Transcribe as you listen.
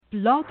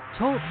Blog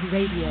Talk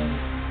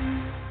Radio.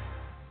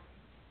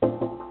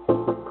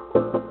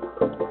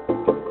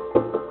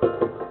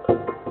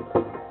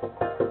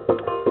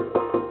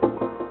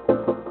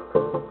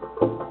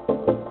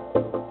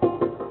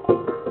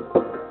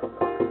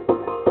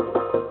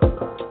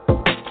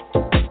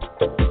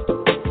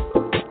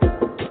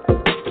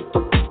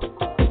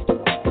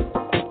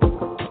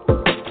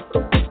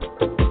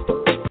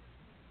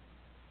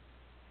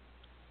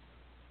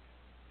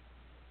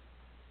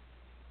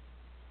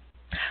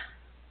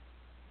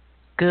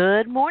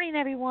 Good morning,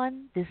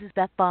 everyone. This is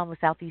Beth Bond with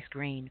Southeast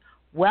Green.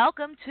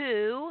 Welcome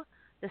to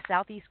the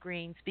Southeast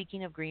Green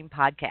Speaking of Green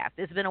podcast.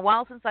 It's been a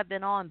while since I've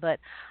been on, but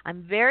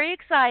I'm very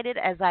excited,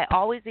 as I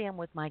always am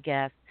with my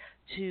guests,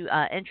 to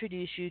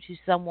introduce you to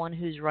someone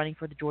who's running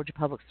for the Georgia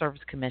Public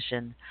Service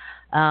Commission.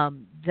 I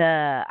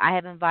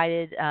have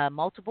invited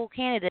multiple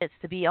candidates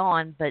to be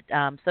on, but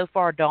so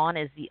far Dawn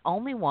is the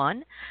only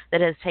one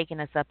that has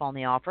taken us up on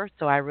the offer,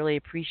 so I really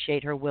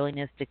appreciate her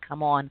willingness to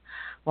come online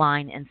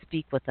and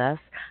speak with us.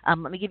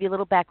 Let me give you a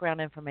little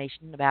background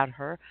information about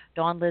her.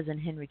 Dawn lives in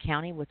Henry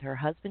County with her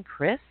husband,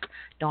 Chris.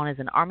 Dawn is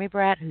an Army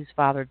brat whose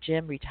father,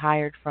 Jim,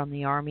 retired from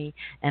the Army,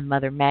 and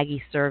mother,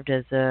 Maggie, served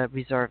as a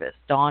reservist.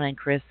 Dawn and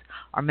Chris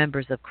are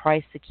members of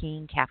Christ the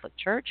King Catholic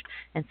Church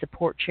and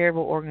support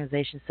charitable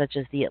organizations such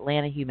as the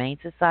Atlanta Humane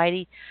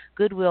Society,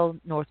 Goodwill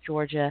North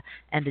Georgia,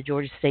 and the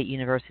Georgia State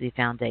University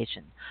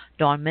Foundation.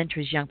 Dawn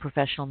mentors young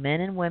professional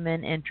men and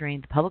women entering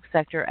the public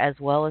sector, as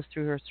well as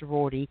through her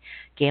sorority,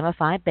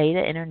 Phi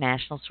Beta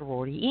International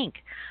Sorority, Inc.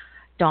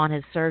 Dawn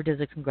has served as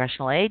a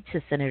congressional aide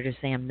to Senator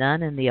Sam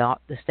Nunn in the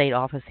state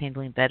office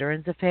handling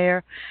Veterans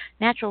Affairs,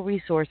 natural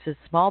resources,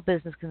 small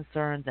business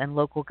concerns, and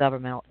local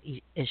governmental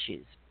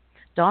issues.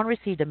 Dawn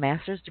received a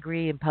master's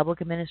degree in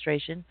public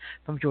administration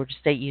from Georgia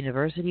State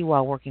University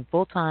while working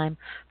full-time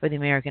for the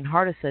American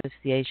Heart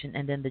Association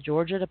and in the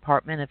Georgia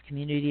Department of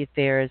Community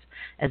Affairs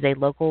as a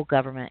local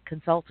government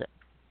consultant.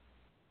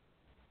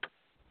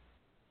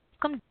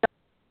 Welcome,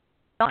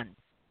 Dawn.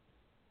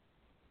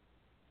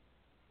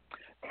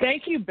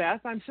 Thank you,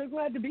 Beth. I'm so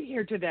glad to be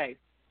here today.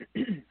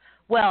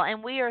 Well,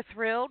 and we are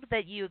thrilled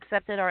that you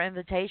accepted our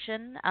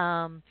invitation.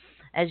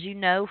 As you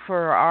know,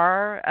 for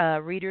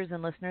our readers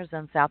and listeners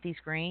on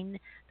Southeast Green,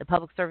 the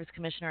Public Service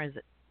Commission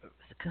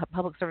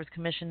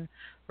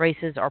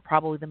races are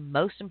probably the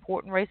most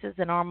important races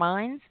in our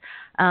minds.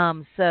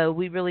 So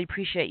we really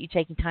appreciate you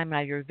taking time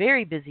out of your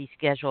very busy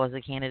schedule as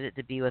a candidate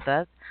to be with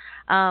us.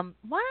 Why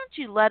don't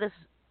you let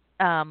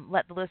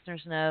the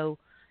listeners know,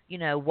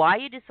 why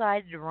you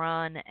decided to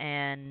run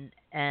and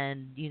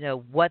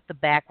what the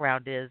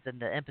background is and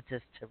the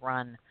impetus to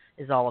run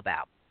is all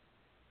about.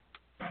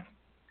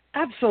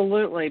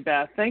 Absolutely,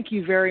 Beth. Thank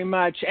you very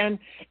much. And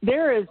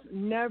there is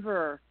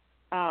never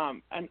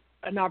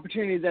an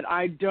opportunity that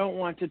I don't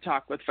want to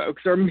talk with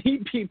folks or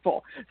meet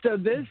people. So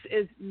this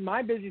is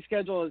my busy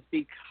schedule is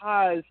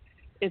because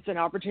it's an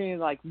opportunity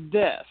like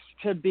this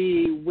to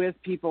be with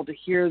people, to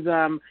hear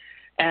them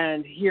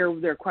and hear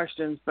their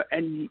questions.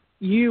 And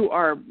you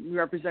are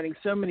representing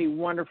so many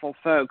wonderful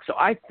folks. So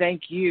I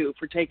thank you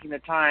for taking the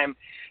time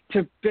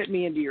to fit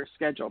me into your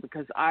schedule,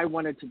 because I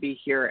wanted to be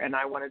here and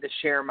I wanted to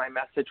share my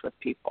message with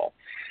people.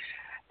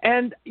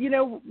 And,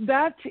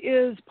 that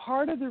is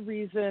part of the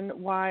reason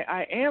why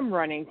I am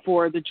running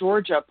for the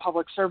Georgia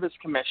Public Service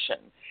Commission.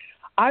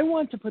 I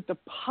want to put the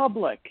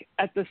public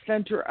at the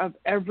center of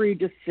every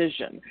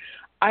decision.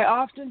 I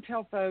often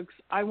tell folks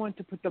I want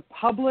to put the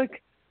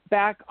public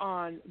back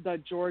on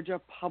the Georgia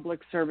Public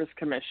Service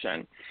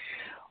Commission.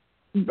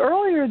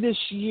 Earlier this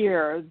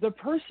year, the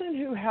person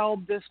who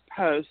held this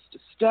post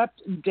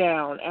stepped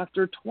down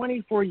after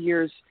 24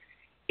 years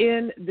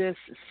in this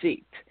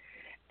seat,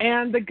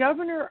 and the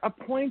governor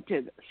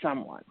appointed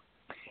someone.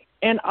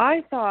 And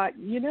I thought,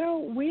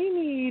 we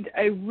need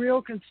a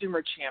real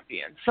consumer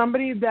champion,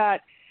 somebody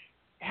that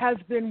has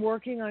been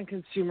working on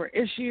consumer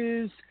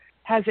issues,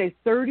 has a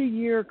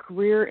 30-year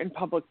career in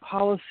public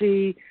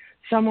policy,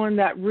 someone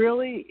that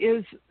really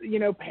is,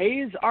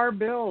 pays our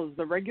bills,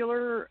 the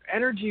regular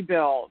energy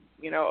bill,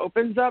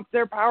 opens up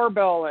their power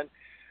bill and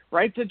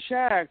writes a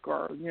check,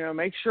 or,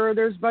 makes sure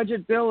there's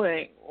budget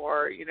billing,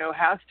 or,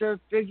 has to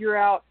figure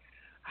out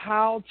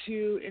how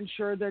to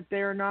ensure that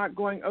they're not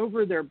going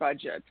over their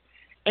budget.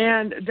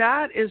 And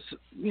that is,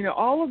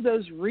 all of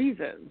those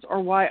reasons are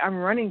why I'm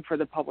running for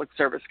the Public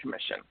Service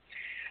Commission.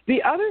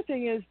 The other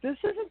thing is, this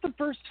isn't the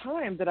first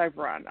time that I've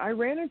run. I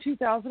ran in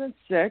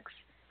 2006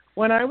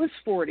 when I was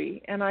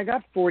 40, and I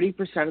got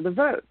 40% of the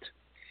vote.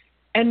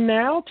 And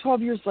now,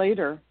 12 years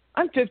later,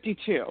 I'm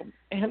 52,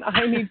 and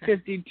I need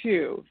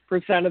 52%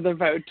 of the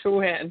vote to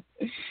win.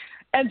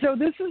 And so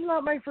this is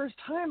not my first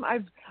time.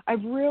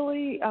 I've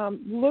really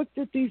looked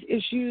at these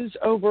issues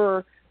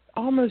over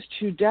almost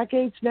 2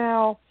 decades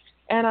now,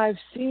 and I've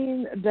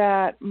seen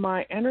that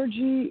my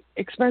energy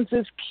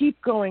expenses keep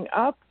going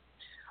up.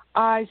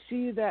 I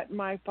see that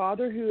my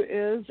father, who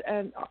is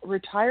a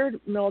retired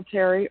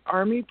military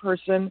Army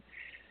person,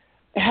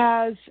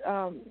 has,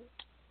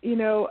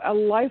 a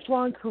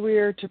lifelong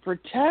career to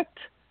protect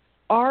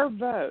our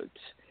vote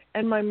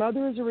and my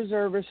mother is a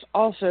reservist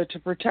also, to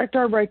protect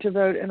our right to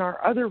vote and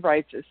our other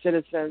rights as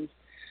citizens,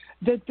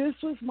 that this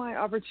was my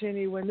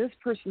opportunity when this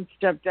person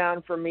stepped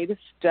down for me to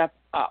step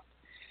up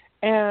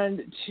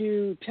and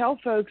to tell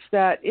folks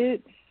that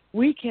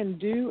we can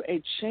do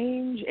a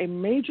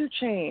major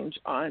change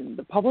on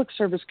the Public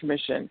Service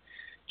Commission,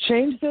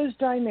 change those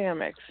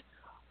dynamics.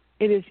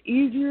 It is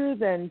easier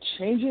than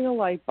changing a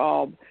light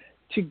bulb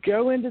to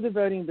go into the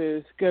voting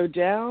booth, go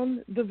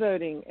down the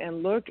voting,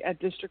 and look at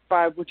District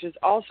 5, which is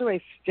also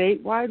a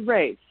statewide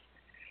race,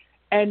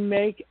 and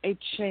make a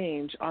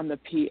change on the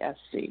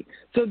PSC.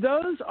 So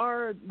those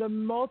are the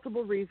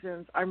multiple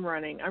reasons I'm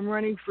running. I'm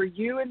running for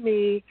you and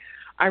me.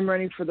 I'm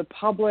running for the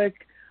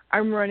public.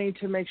 I'm running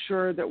to make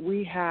sure that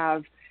we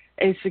have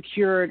a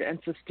secured and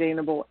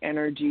sustainable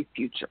energy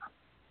future.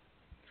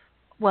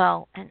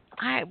 Well, and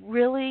I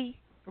really,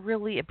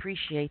 really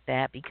appreciate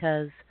that,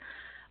 because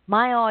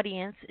my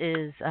audience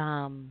is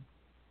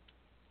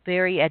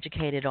very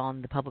educated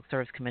on the Public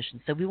Service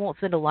Commission, so we won't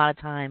spend a lot of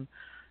time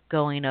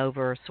going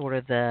over sort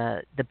of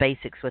the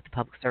basics with the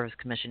Public Service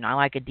Commission. I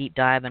like a deep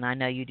dive, and I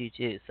know you do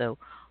too, so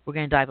we're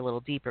going to dive a little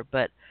deeper.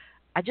 But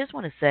I just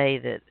want to say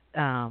that,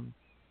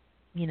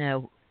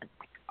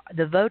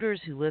 the voters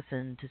who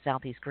listen to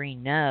Southeast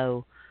Green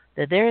know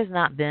that there has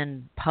not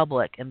been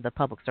public in the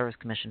Public Service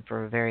Commission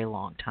for a very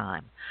long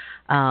time.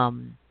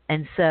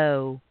 And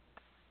so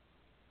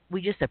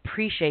we just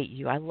appreciate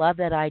you. I love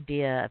that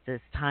idea of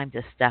it's time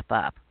to step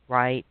up,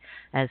 right?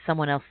 As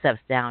someone else steps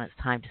down, it's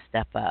time to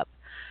step up.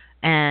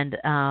 And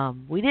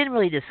we didn't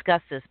really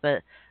discuss this,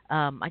 but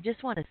I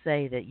just want to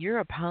say that your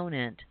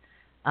opponent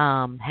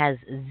has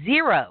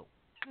zero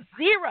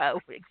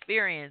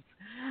experience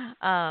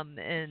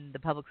in the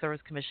Public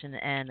Service Commission.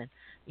 And,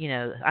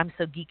 I'm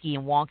so geeky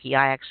and wonky,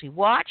 I actually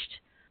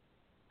watched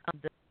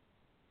the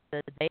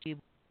debut,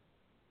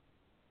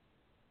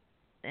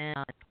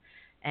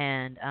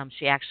 and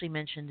she actually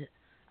mentioned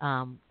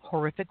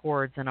horrific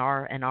words in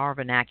our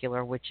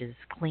vernacular, which is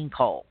clean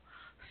coal.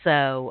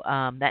 So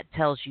that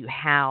tells you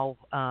how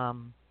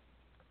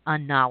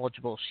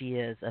unknowledgeable she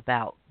is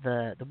about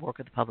the work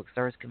of the Public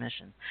Service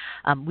Commission.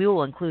 We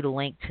will include a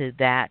link to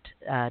that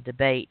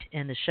debate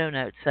in the show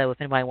notes, so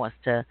if anybody wants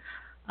to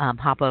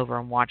hop over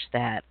and watch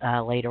that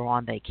later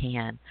on, they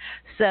can.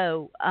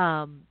 So,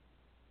 and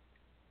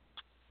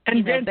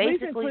Ben,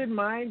 please include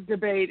my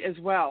debate as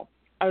well.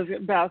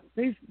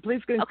 Please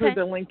include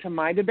the link to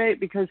my debate,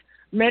 because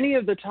many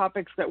of the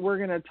topics that we're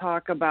going to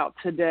talk about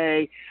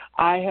today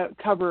I have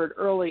covered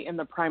early in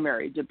the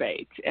primary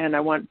debate, and I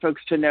want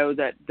folks to know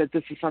that this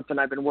is something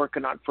I've been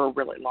working on for a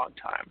really long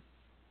time.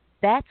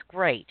 That's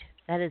great.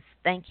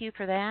 Thank you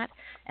for that.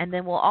 And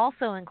then we'll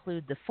also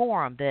include the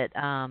forum that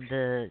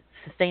the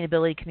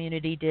sustainability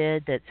community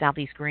did, that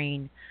Southeast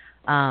Green,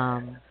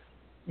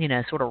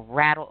 sort of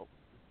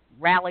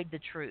rallied the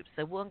troops.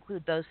 So we'll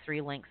include those 3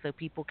 links so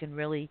people can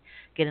really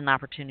get an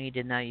opportunity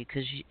to know you,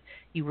 because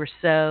you were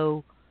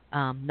so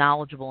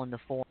knowledgeable in the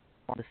forum.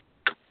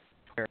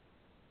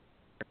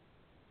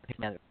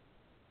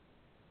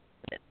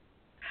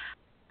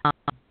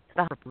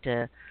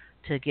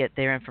 To get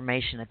their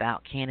information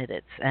about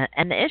candidates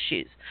and the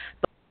issues.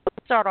 But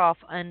we'll start off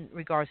in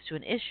regards to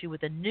an issue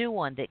with a new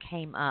one that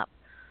came up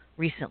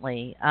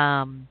recently.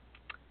 I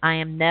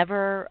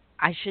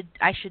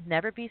should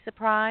never be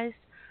surprised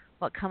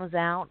what comes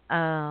out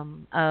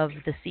of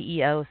the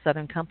CEO of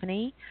Southern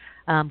Company,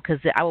 because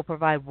I will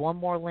provide one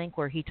more link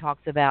where he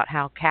talks about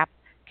how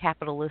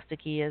capitalistic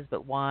he is,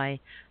 but why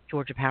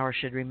Georgia Power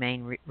should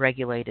remain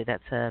regulated.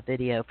 That's a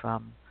video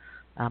from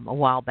a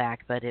while back,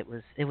 but it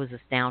was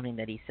astounding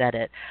that he said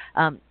it.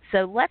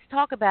 So let's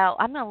talk about.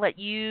 I'm going to let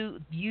you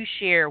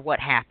share what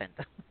happened.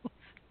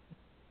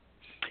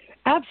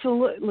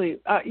 Absolutely.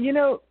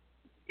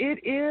 It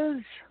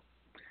is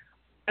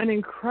an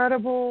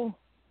incredible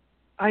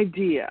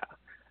idea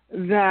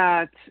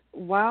that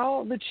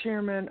while the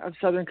chairman of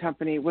Southern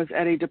Company was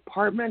at a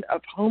Department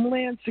of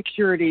Homeland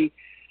Security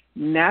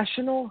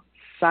National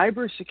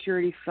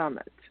Cybersecurity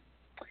Summit,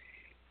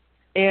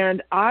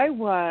 and I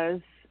was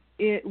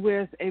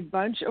with a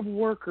bunch of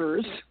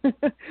workers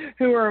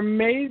who are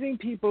amazing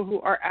people who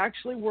are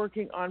actually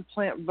working on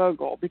Plant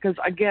Vogtle, because,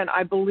 again,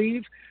 I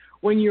believe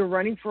when you're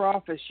running for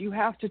office, you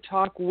have to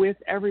talk with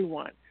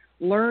everyone,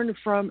 learn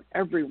from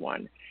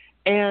everyone.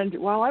 And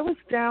while I was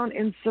down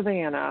in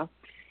Savannah,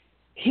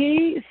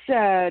 he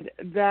said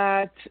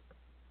that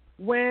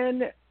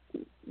when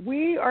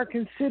we are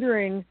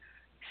considering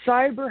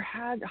cyber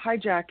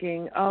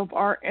hijacking of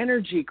our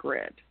energy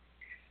grid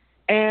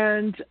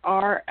and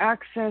our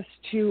access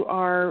to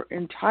our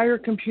entire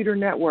computer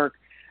network,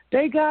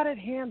 they got it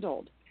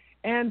handled.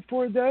 And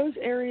for those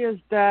areas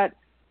that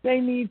they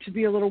need to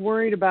be a little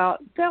worried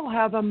about, they'll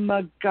have a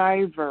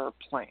MacGyver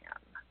plan.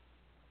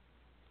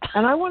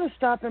 And I want to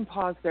stop and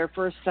pause there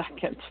for a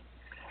second.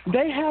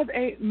 They have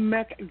a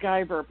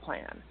MacGyver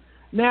plan.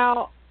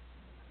 Now,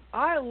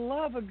 I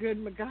love a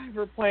good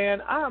MacGyver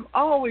plan. I'm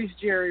always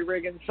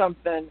jerry-rigging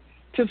something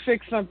to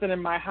fix something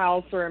in my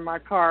house or in my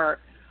car.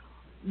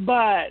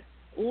 But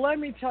let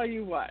me tell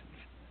you what,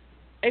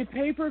 a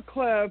paper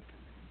clip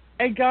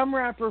a gum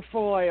wrapper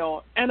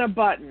foil, and a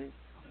button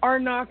are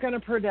not going to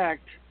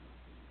protect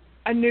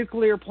a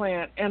nuclear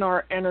plant and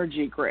our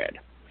energy grid.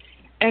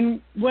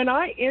 And when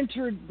I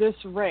entered this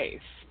race,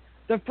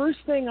 the first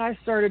thing I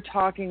started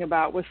talking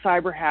about was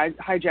cyber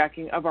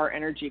hijacking of our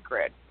energy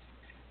grid.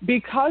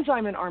 Because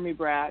I'm an Army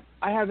brat,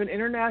 I have an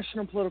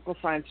international political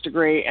science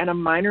degree and a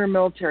minor in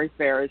military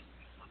affairs.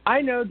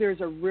 I know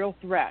there's a real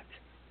threat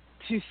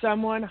to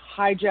someone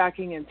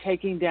hijacking and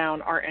taking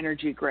down our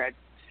energy grid.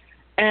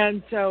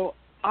 And so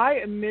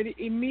I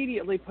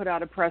immediately put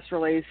out a press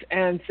release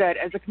and said,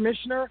 as a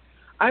commissioner,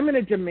 I'm going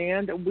to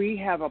demand that we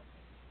have a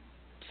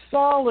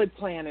solid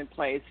plan in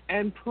place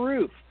and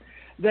proof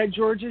that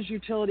Georgia's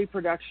utility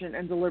production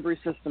and delivery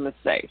system is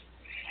safe.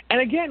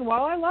 And again,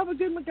 while I love a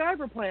good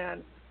MacGyver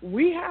plan,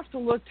 we have to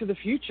look to the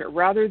future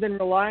rather than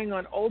relying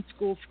on old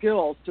school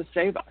skills to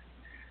save us.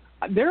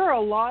 There are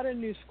a lot of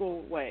new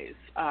school ways,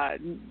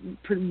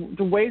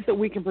 the ways that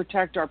we can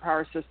protect our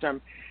power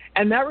system,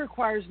 and that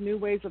requires new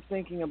ways of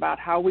thinking about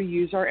how we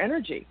use our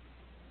energy,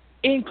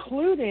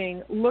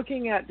 including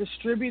looking at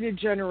distributed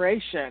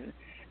generation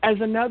as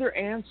another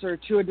answer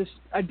to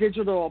a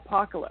digital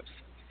apocalypse.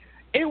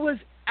 It was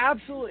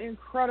absolutely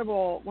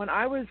incredible when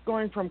I was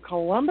going from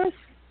Columbus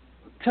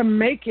to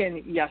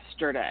Macon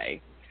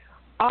yesterday.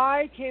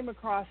 I came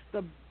across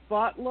the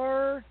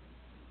Butler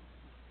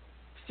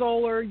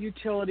solar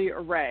utility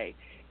array.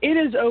 It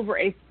is over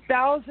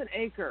 1,000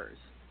 acres,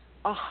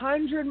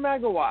 100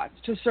 megawatts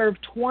to serve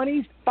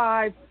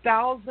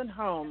 25,000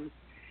 homes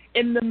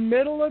in the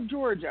middle of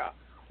Georgia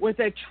with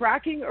a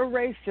tracking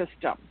array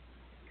system.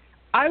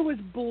 I was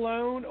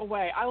blown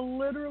away. I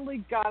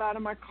literally got out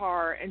of my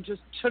car and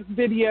just took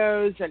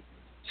videos and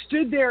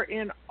stood there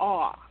in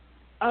awe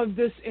of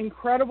this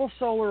incredible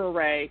solar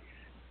array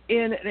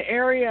in an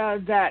area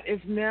that is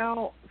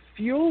now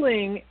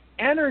fueling,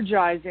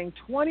 energizing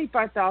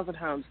 25,000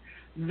 homes.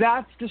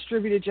 That's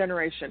distributed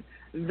generation.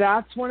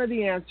 That's one of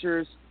the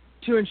answers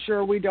to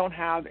ensure we don't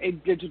have a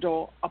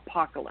digital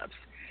apocalypse.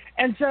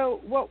 And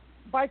so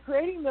by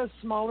creating those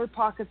smaller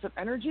pockets of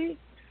energy,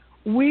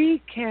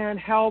 we can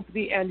help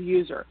the end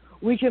user.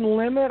 We can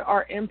limit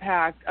our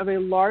impact of a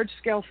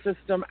large-scale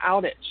system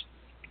outage.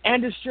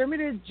 And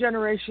distributed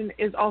generation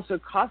is also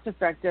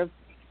cost-effective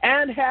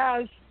and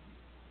has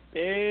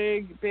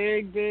big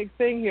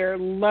thing here,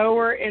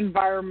 lower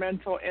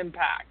environmental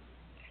impact.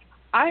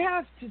 I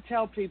have to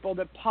tell people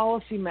that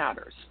policy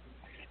matters,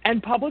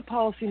 and public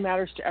policy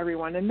matters to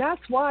everyone, and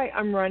that's why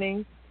I'm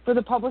running for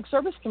the Public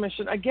Service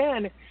Commission,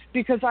 again,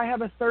 because I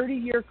have a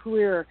 30-year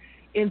career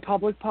in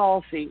public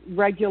policy,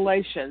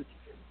 regulations,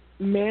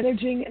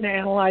 managing and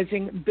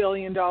analyzing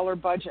billion-dollar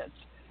budgets.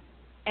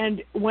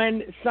 And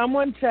when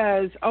someone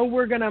says, oh,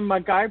 we're going to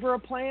MacGyver a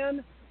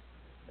plan,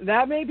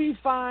 that may be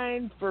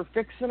fine for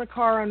fixing a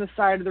car on the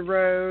side of the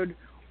road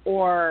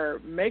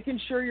or making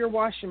sure your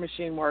washing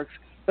machine works,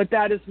 but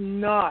that is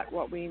not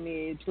what we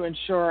need to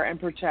ensure and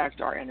protect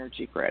our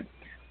energy grid.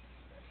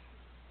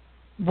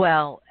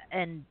 Well,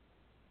 and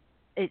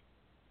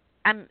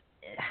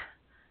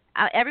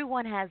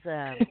everyone has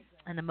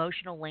an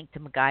emotional link to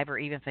MacGyver,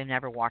 even if they've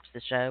never watched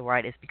the show,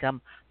 right? It's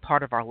become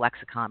part of our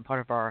lexicon, part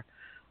of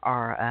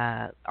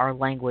our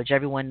language.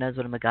 Everyone knows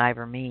what a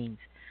MacGyver means.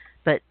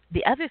 But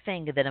the other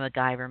thing that a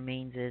MacGyver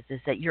means is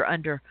that you're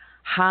under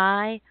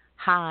high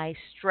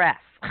stress.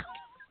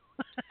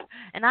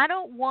 And I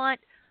don't want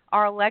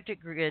our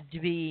electric grid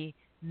to be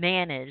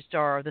managed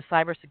or the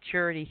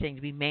cybersecurity thing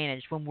to be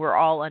managed when we're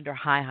all under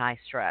high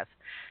stress.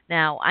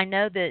 Now, I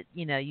know that,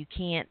 you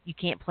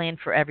can't plan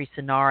for every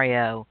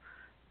scenario,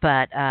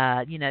 but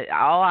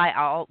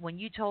when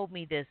you told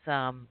me this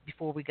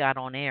before we got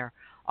on air,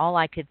 all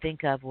I could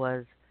think of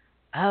was,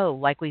 oh,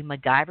 like we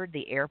MacGyvered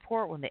the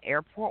airport when the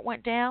airport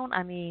went down.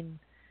 I mean,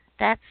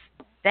 that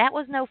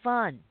was no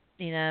fun,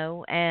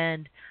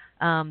 and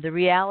the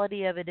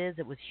reality of it is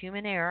it was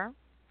human error.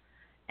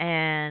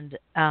 And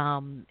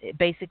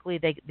basically,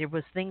 there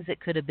was things that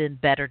could have been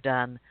better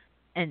done,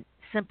 and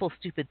simple,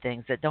 stupid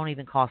things that don't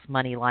even cost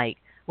money. Like,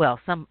 well,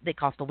 some they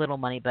cost a little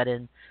money, but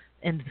in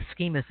the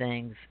scheme of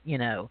things,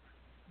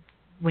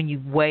 when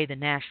you weigh the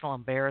national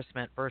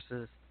embarrassment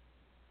versus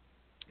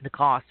the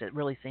cost, it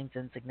really seems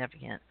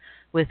insignificant.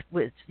 With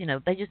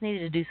they just needed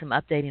to do some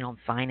updating on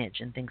signage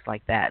and things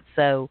like that.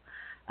 So,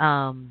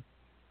 and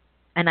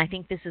I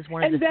think this is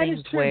one of the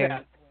things where.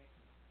 Beth.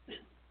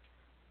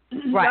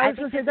 Right, I was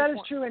going to say that is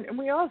true, and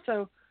we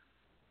also.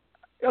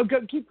 Oh,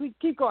 keep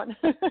going.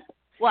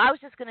 Well, I was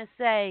just going to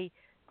say,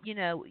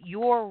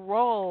 your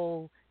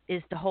role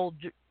is to hold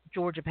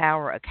Georgia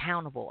Power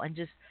accountable, and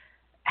just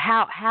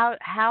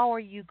how are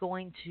you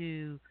going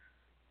to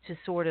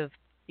sort of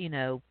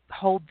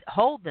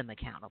hold them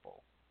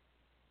accountable?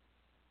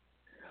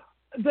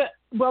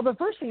 The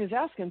first thing is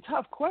asking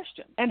tough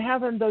questions and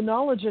having the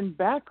knowledge and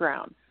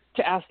background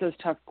to ask those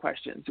tough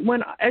questions.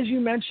 When, as you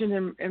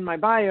mentioned in my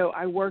bio,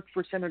 I worked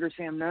for Senator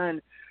Sam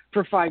Nunn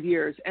for 5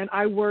 years, and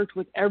I worked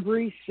with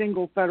every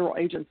single federal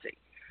agency.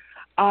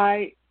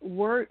 I've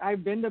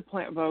been to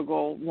Plant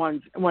Vogtle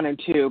 1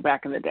 and 2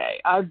 back in the day.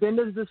 I've been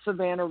to the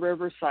Savannah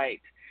River site.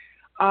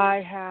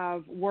 I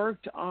have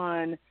worked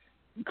on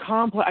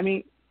complex. I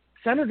mean,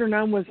 Senator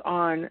Nunn was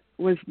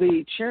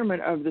the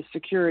chairman of the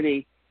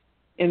security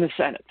in the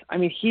Senate. I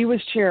mean, he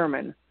was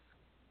chairman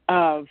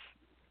of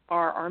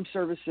our Armed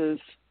Services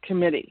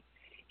Committee.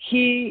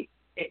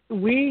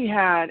 We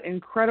had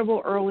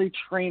incredible early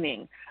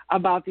training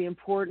about the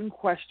important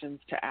questions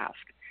to ask.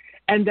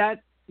 And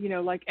that,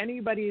 like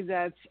anybody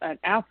that's an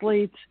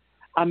athlete,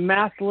 a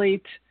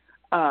mathlete,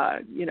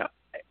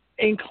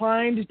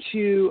 inclined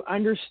to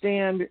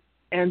understand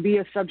and be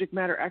a subject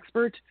matter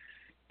expert,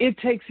 it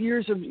takes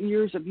years of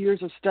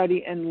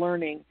study and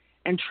learning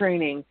and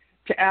training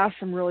to ask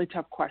some really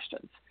tough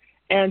questions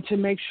and to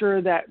make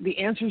sure that the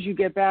answers you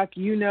get back,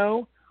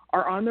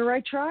 are on the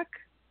right track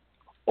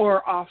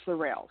or off the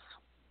rails.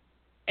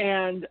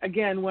 And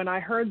again, when I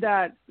heard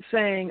that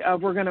saying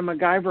of we're going to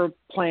MacGyver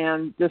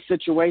plan this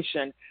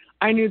situation,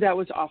 I knew that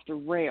was off the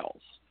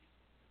rails.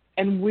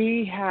 And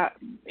we have,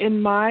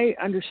 in my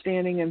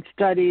understanding and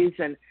studies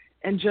and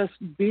just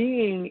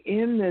being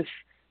in this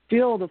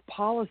field of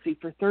policy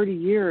for 30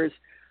 years,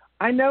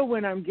 I know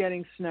when I'm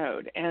getting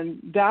snowed. And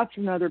that's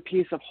another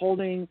piece of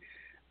holding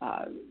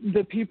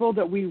the people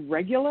that we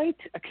regulate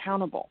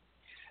accountable.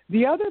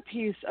 The other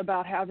piece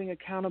about having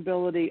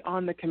accountability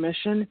on the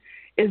commission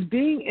is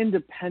being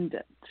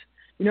independent.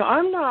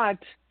 I'm not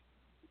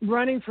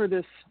running for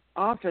this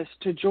office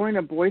to join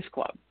a boys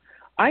club.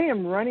 I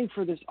am running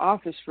for this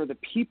office for the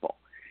people,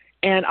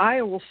 and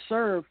I will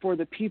serve for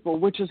the people,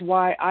 which is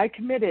why I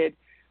committed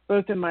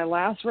both in my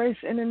last race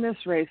and in this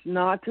race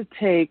not to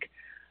take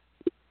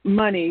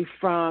money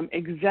from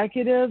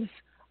executives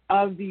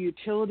of the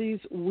utilities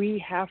we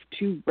have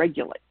to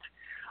regulate.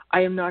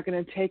 I am not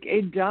going to take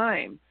a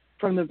dime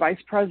from the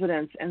vice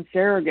presidents and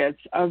surrogates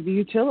of the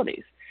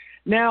utilities.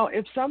 Now,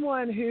 if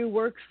someone who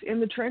works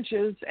in the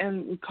trenches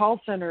and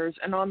call centers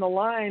and on the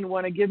line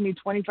want to give me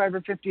 $25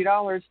 or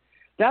 $50,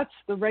 that's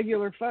the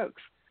regular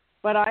folks.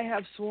 But I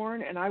have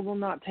sworn, and I will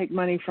not take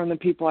money from the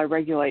people I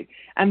regulate.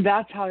 And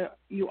that's how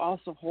you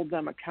also hold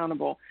them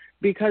accountable.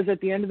 Because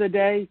at the end of the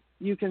day,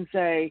 you can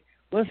say,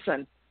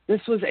 listen,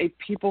 this was a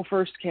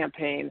people-first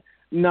campaign,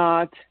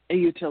 not a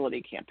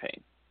utility campaign.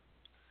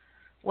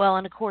 Well,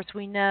 and of course,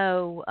 we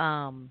know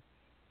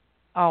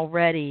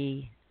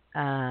already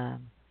that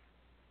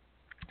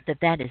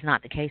is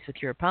not the case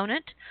with your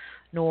opponent,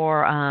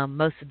 nor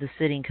most of the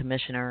sitting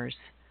commissioners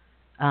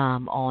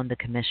on the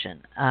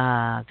commission.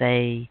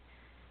 And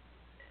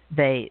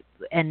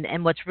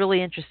what's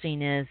really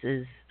interesting is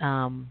it's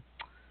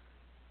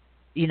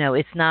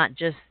not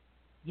just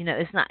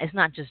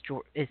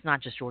it's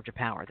not just Georgia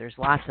Power. There's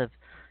lots of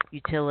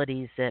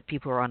utilities that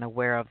people are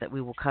unaware of that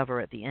we will cover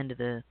at the end of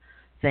the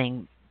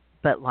thing,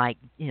 but like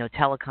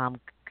telecom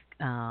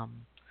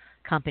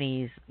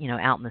companies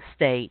out in the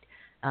state,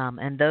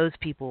 and those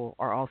people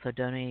are also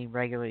donating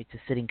regularly to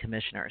sitting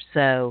commissioners.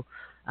 So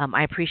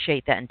I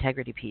appreciate that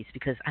integrity piece,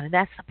 because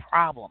that's the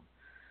problem.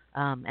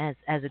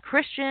 As a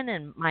Christian,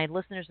 and my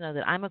listeners know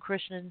that I'm a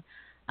Christian,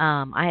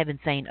 I have been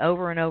saying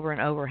over and over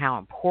and over how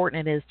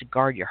important it is to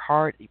guard your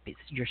heart.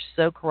 You're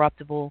so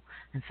corruptible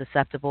and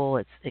susceptible.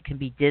 It can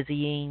be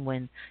dizzying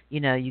when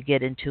you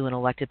get into an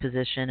elected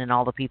position and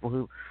all the people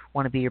who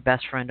want to be your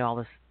best friend all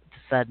of a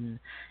sudden.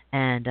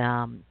 And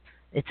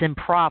it's in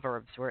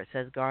Proverbs where it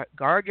says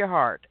guard your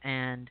heart,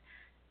 and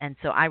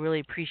so I really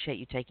appreciate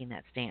you taking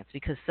that stance,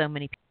 because so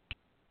many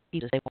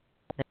people say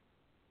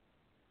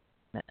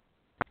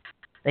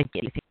they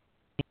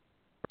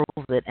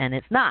rules it, and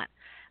it's not.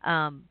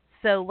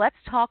 So let's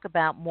talk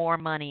about more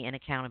money and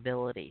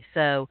accountability.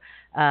 So,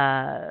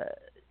 Plant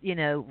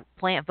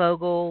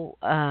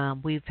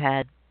Vogtle, we've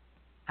had,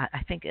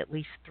 I think, at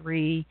least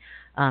 3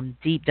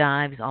 deep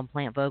dives on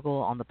Plant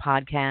Vogtle on the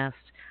podcast,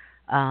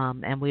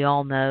 and we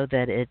all know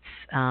that it's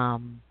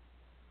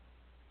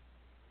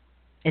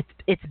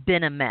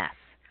been a mess,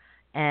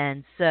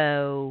 and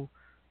so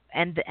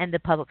and the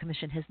Public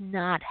Commission has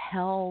not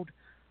held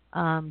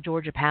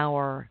Georgia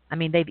Power. I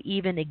mean, they've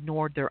even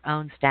ignored their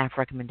own staff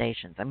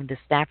recommendations. I mean, the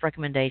staff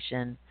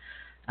recommendation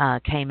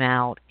came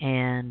out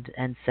and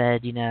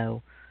said,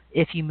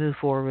 if you move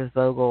forward with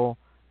Vogtle,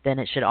 then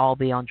it should all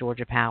be on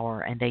Georgia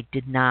Power, and they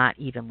did not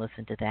even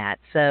listen to that.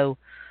 So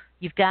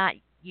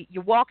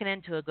you're walking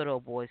into a good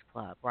old boys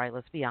club, right?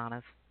 Let's be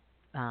honest.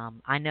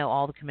 I know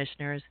all the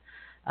commissioners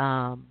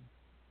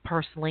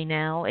personally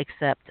now,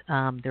 except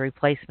the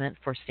replacement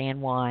for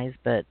Stan Wise,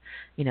 but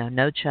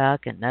no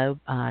Chuck and no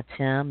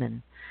Tim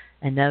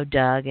and no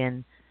Doug,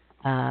 and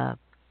I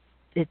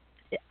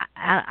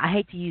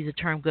hate to use the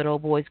term "good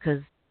old boys"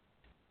 because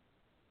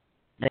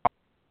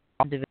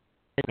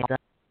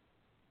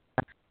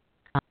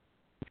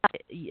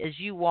as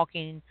you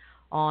walking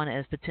on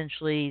as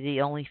potentially the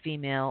only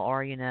female,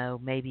 or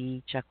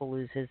maybe Chuck will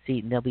lose his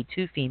seat and there'll be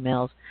 2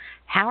 females.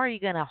 How are you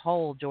going to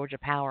hold Georgia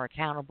Power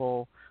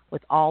accountable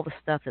with all the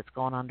stuff that's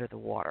gone under the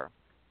water?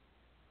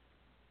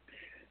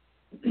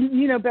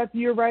 Beth,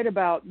 you're right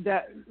about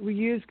that. We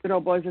use good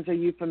old boys as a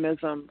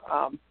euphemism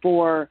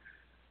for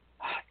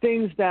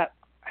things that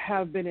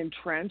have been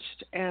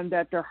entrenched and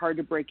that they're hard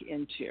to break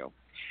into.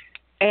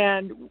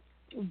 And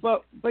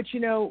but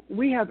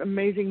we have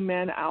amazing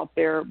men out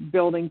there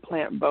building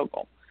Plant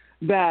Vogel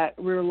that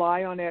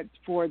rely on it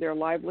for their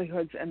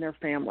livelihoods and their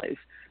families.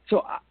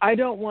 So I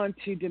don't want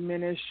to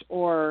diminish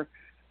or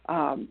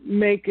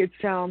make it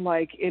sound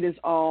like it is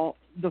all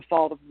the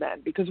fault of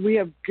men, because we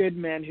have good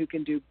men who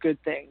can do good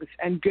things,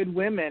 and good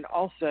women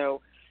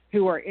also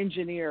who are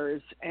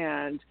engineers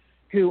and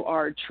who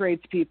are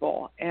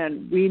tradespeople.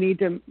 And we need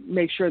to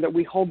make sure that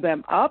we hold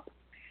them up,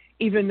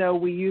 even though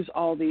we use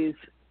all these,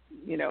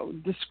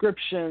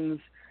 descriptions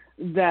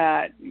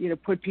that,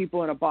 put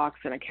people in a box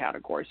in a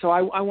category. So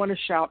I want to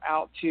shout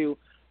out to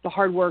the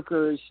hard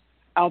workers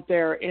out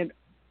there in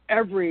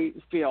every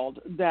field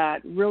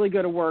that really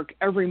go to work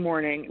every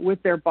morning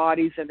with their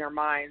bodies and their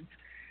minds,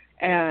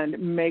 and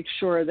make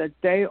sure that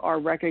they are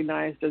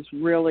recognized as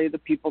really the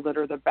people that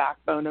are the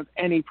backbone of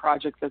any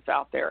project that's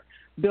out there,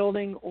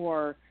 building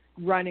or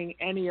running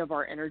any of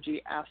our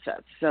energy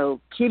assets. So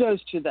kudos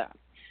to them.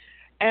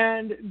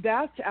 And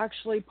that's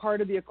actually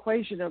part of the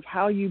equation of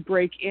how you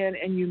break in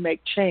and you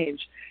make change.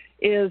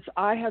 Is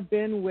I have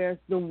been with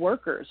the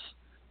workers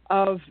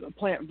of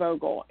Plant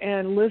Vogel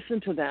and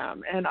listened to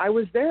them. And I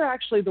was there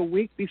actually the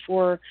week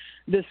before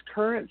this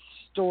current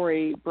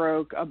story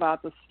broke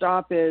about the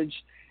stoppage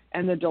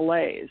and the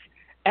delays.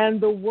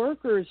 And the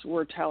workers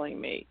were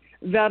telling me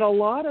that a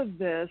lot of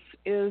this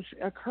is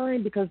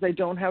occurring because they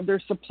don't have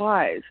their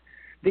supplies.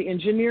 The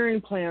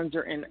engineering plans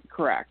are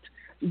incorrect.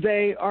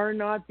 They are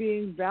not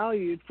being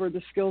valued for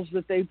the skills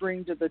that they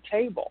bring to the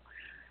table.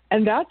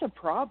 And that's a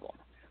problem.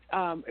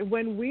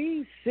 When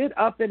we sit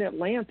up in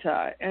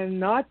Atlanta and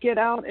not get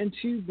out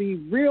into the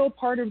real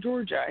part of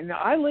Georgia, and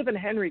I live in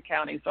Henry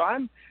County, so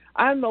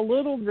I'm a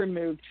little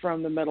removed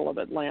from the middle of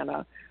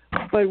Atlanta,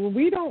 but when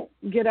we don't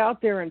get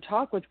out there and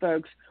talk with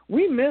folks,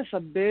 we miss a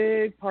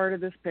big part of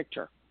this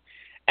picture.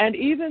 And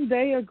even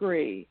they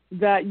agree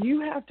that you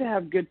have to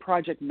have good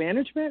project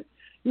management,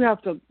 you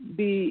have to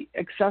be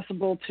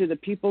accessible to the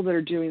people that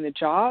are doing the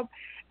job,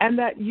 and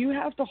that you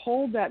have to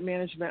hold that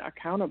management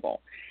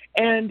accountable.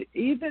 And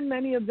even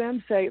many of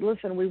them say,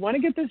 listen, we want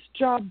to get this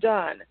job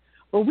done,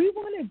 but we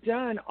want it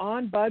done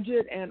on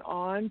budget and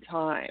on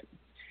time.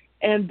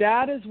 And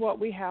that is what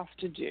we have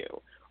to do.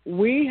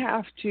 We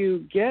have to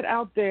get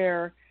out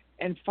there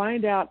and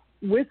find out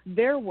with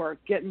their work,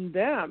 getting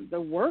them, the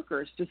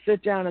workers, to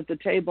sit down at the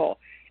table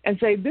and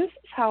say, this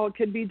is how it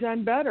could be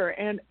done better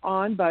and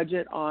on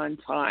budget, on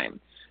time.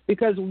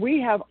 Because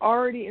we have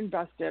already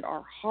invested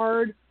our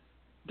hard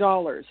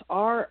dollars,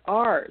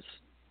 ours,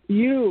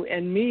 you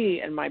and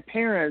me and my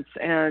parents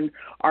and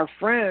our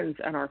friends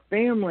and our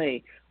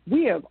family.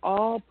 We have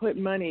all put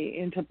money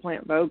into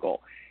Plant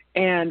Vogel.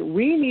 And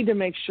we need to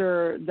make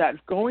sure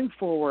that going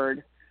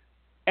forward,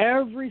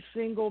 every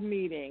single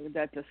meeting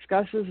that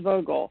discusses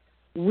Vogel,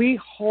 we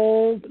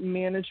hold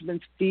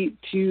management's feet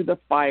to the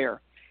fire.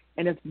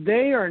 And if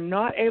they are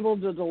not able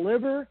to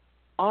deliver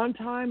on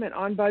time and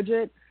on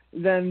budget,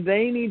 then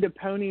they need to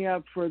pony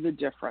up for the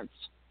difference.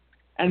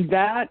 And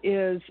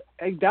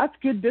that's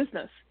good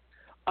business.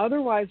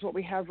 Otherwise, what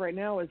we have right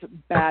now is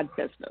bad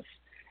business.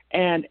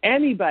 And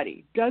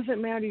anybody,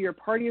 doesn't matter your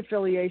party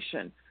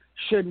affiliation,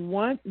 should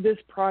want this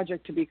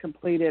project to be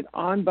completed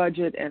on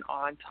budget and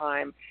on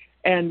time,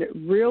 and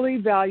really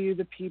value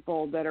the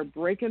people that are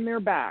breaking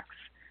their backs,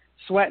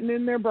 sweating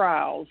in their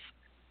brows,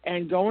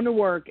 and going to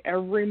work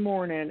every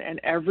morning and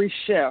every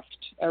shift,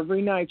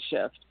 every night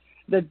shift,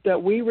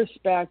 that we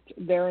respect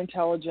their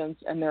intelligence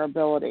and their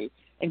ability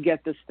and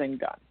get this thing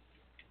done.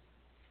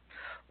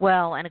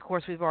 Well, and of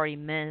course, we've already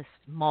missed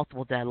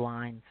multiple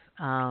deadlines.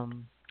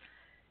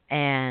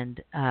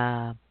 And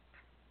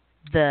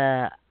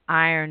the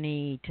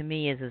irony to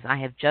me is I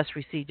have just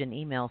received an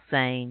email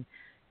saying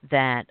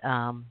that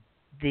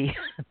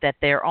that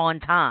they're on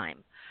time.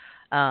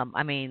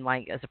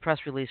 Like as a press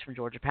release from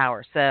Georgia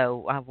Power.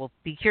 So I will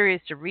be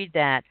curious to read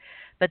that.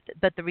 But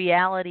the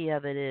reality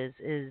of it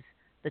is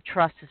the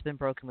trust has been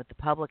broken with the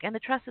public, and the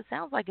trust, it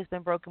sounds like, has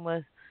been broken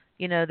with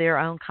their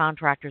own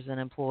contractors and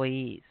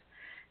employees.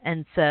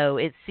 And so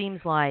it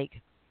seems like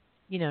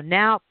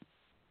now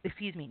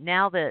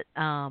that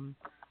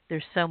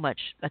there's so much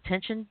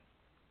attention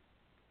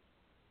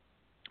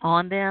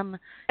on them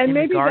and in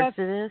regards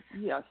to this.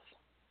 Yes.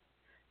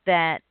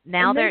 That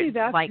now they're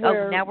like,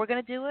 where, now we're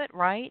going to do it,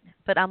 right?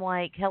 But I'm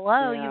like,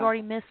 hello, yeah. You've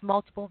already missed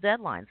multiple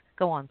deadlines.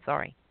 Go on,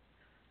 sorry.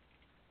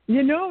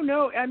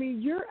 No.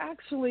 You're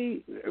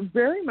actually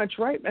very much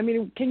right.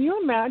 Can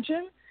you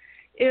imagine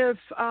if,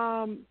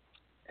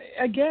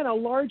 again, a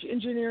large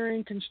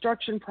engineering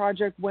construction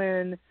project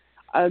when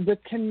the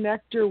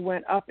connector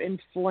went up in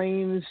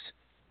flames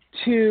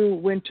 2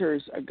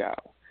 winters ago?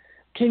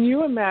 Can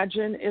you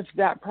imagine if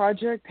that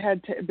project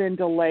had been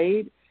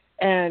delayed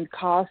and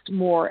cost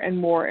more and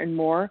more and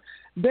more?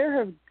 There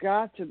have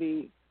got to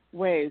be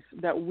ways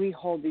that we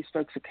hold these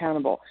folks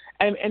accountable.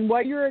 And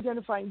what you're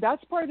identifying,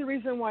 that's part of the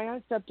reason why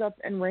I stepped up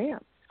and ran.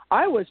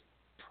 I was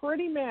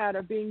pretty mad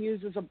at being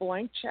used as a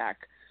blank check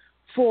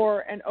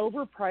for an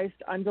overpriced,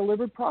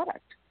 undelivered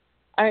product.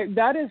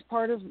 That is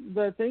part of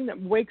the thing that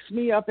wakes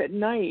me up at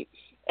night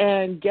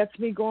and gets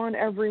me going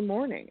every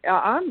morning.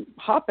 I'm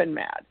hopping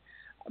mad.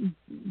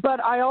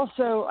 But I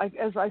also,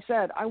 as I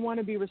said, I want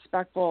to be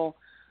respectful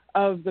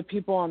of the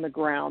people on the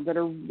ground that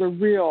are the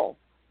real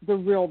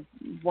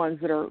ones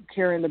that are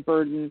carrying the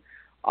burden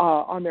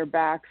on their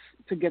backs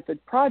to get the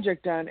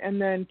project done,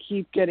 and then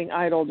keep getting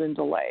idled and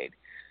delayed.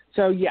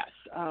 So yes,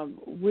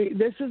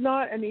 this is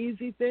not an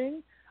easy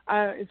thing.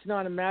 It's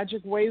not a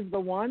magic wave the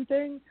wand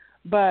thing,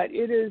 but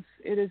it is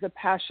a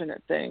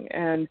passionate thing.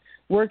 And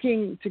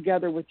working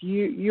together with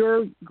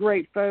your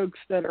great folks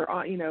that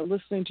are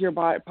listening to your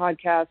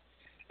podcast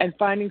and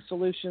finding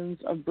solutions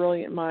of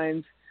brilliant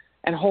minds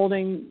and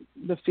holding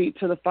the feet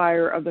to the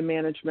fire of the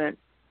management,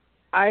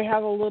 I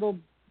have a little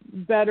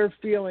better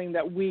feeling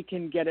that we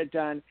can get it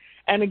done.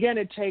 And again,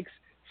 it takes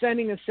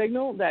sending a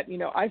signal that,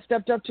 I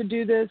stepped up to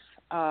do this.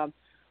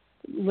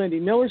 Lindy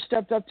Miller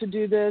stepped up to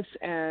do this,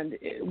 and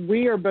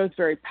we are both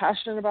very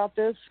passionate about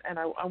this. And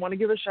I want to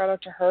give a shout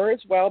out to her as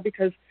well,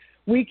 because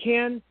we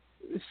can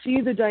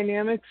see the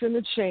dynamics and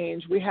the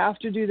change. We have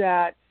to do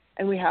that,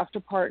 and we have to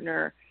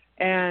partner,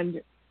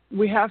 and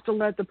we have to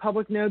let the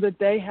public know that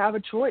they have a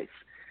choice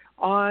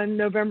on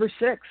November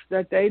 6th,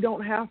 that they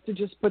don't have to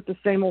just put the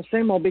same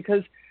old,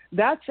 because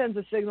that sends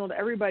a signal to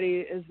everybody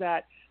is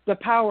that the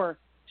power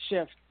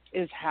shift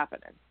is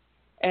happening,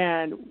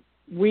 and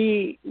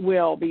we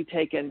will be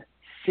taken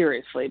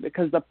seriously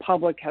because the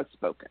public has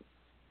spoken.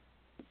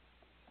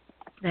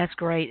 That's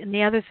great. And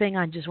the other thing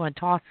I just want to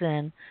toss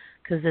in,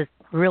 because it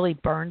really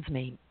burns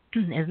me,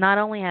 is not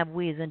only have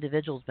we as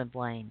individuals been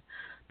paying,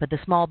 but the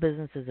small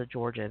businesses of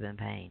Georgia have been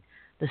paying.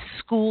 The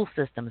school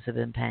systems have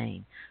been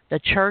paying. The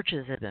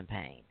churches have been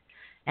paying.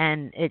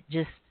 And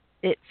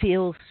it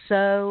feels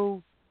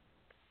so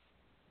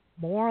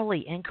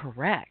morally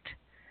incorrect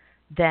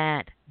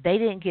that they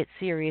didn't get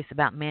serious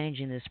about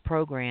managing this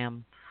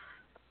program,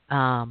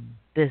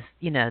 this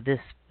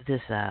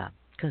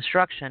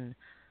construction,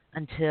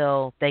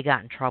 until they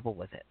got in trouble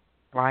with it,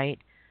 right?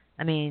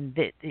 I mean,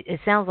 it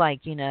sounds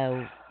like,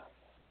 anyway,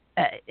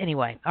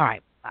 all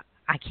right,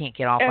 I can't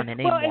get off on it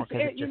anymore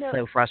because it's just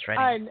so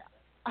frustrating.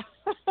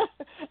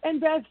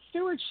 And that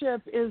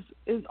stewardship is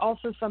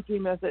also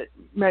something that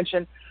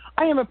mentioned.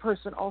 I am a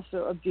person also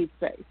of deep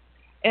faith.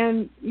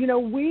 And,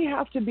 we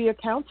have to be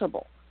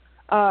accountable.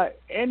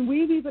 And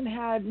we've even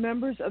had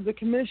members of the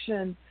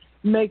commission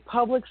make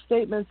public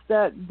statements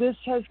that this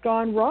has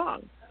gone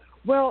wrong.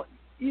 Well,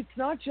 it's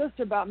not just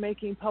about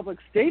making public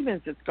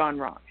statements it's gone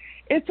wrong.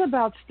 It's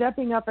about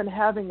stepping up and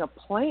having a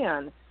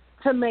plan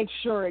to make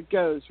sure it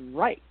goes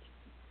right.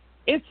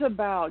 It's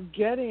about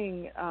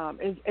getting,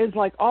 is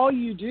like all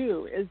you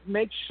do is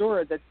make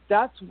sure that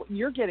that's what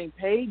you're getting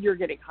paid, you're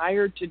getting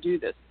hired to do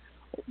this.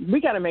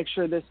 We got to make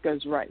sure this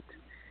goes right.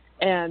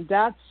 And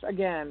that's,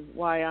 again,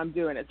 why I'm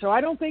doing it. So I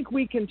don't think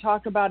we can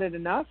talk about it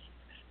enough,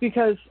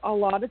 because a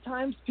lot of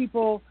times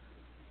people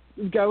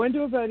go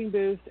into a voting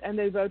booth and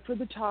they vote for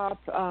the top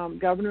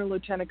governor,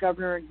 lieutenant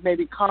governor,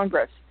 maybe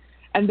Congress.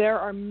 And there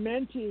are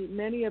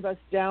many of us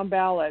down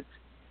ballots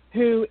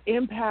who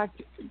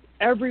impact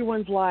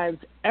everyone's lives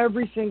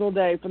every single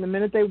day, from the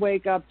minute they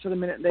wake up to the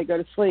minute they go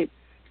to sleep.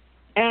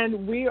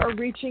 And we are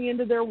reaching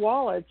into their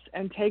wallets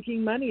and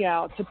taking money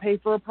out to pay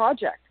for a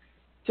project.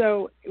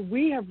 So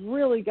we have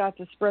really got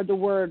to spread the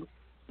word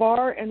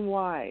far and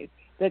wide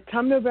that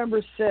come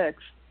November 6th,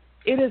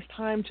 it is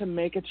time to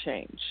make a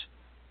change.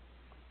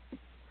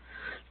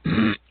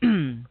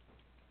 And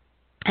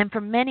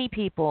for many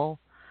people,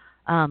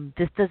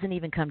 this doesn't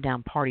even come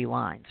down party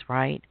lines,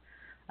 right?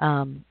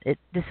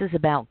 This is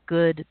about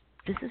good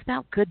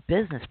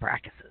business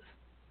practices,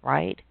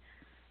 right?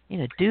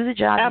 Do the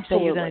job you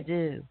say you're going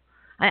to do.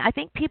 I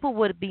think people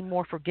would be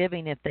more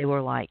forgiving if they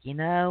were like,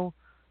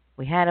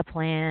 we had a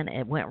plan,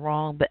 it went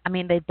wrong, but I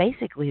mean, they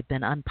basically have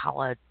been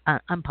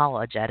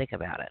unapologetic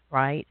about it,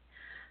 right?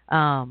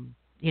 And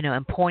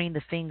pointing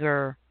the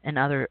finger in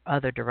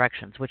other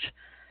directions, which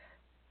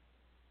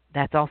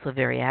that's also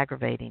very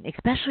aggravating,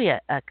 especially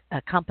a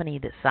company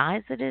the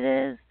size that it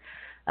is.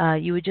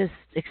 You would just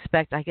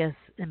expect, I guess,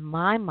 in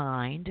my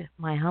mind,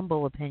 my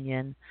humble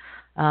opinion,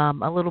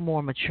 a little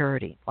more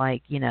maturity,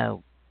 like,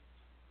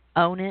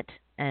 own it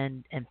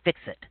and fix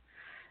it.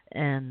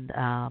 And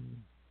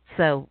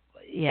so,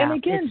 yeah. And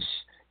again,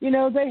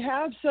 they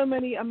have so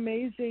many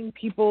amazing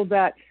people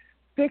that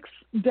fix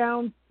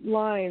down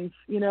lines.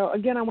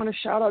 Again, I want to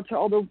shout out to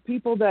all the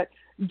people that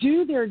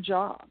do their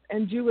job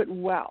and do it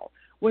well.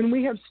 When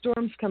we have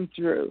storms come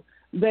through,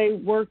 they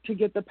work to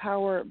get the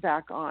power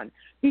back on,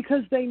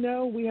 because they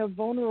know we have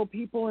vulnerable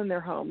people in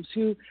their homes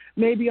who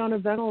may be on a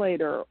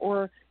ventilator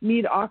or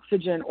need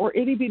oxygen, or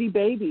itty-bitty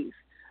babies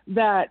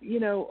that,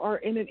 are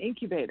in an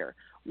incubator.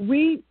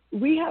 We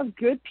have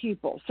good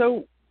people.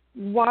 So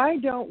why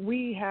don't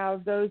we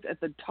have those at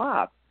the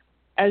top,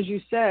 as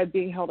you said,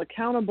 being held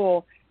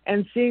accountable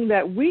and seeing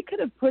that we could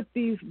have put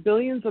these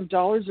billions of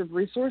dollars of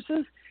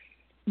resources,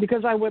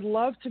 because I would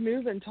love to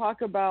move and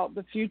talk about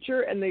the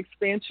future and the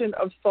expansion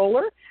of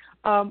solar.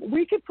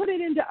 We could put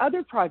it into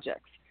other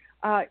projects.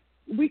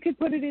 We could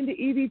put it into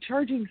EV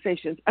charging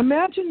stations.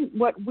 Imagine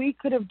what we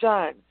could have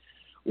done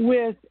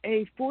with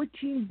a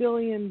 $14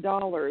 billion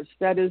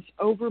that is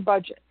over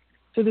budget.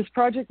 So this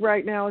project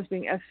right now is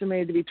being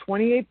estimated to be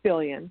 $28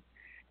 billion,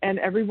 and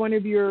every one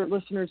of your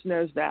listeners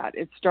knows that.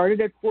 It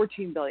started at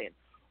 $14 billion.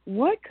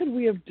 What could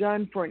we have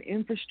done for an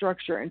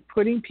infrastructure and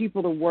putting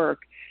people to work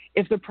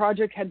if the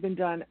project had been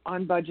done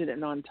on budget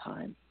and on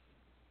time?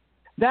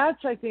 That's,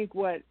 I think,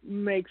 what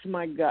makes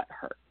my gut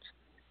hurt,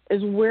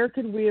 is where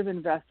could we have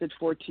invested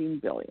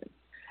 $14 billion?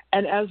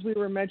 And as we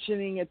were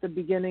mentioning at the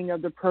beginning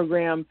of the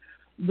program,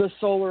 the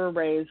solar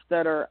arrays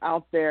that are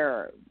out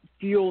there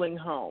fueling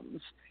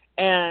homes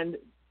and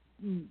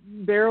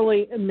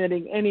barely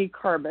emitting any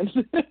carbon.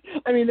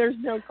 I mean, there's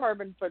no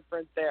carbon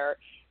footprint there,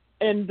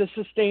 and the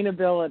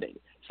sustainability.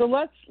 So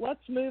let's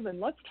move and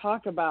let's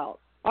talk about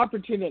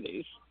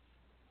opportunities.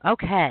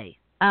 Okay.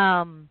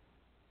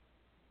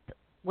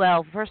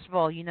 Well, first of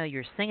all,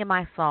 you're singing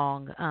my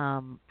song.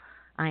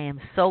 I am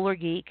solar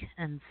geek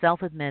and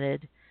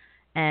self-admitted,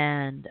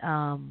 and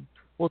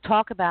we'll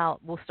start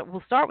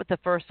with the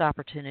first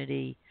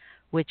opportunity,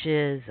 which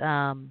is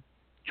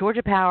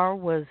Georgia Power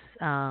was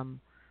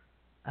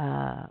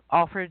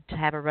offered to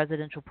have a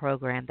residential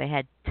program. They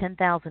had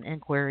 10,000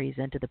 inquiries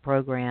into the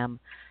program,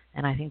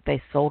 and I think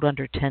they sold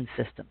under 10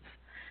 systems.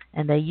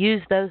 And they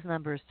used those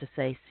numbers to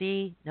say,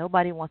 see,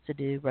 nobody wants to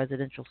do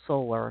residential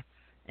solar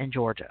in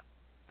Georgia.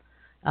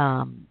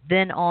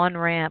 Then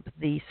on-ramp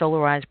the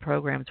solarized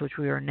programs, which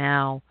we are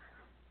now,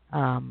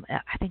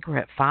 I think we're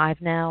at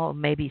 5 now,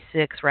 maybe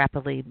 6,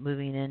 rapidly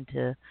moving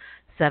into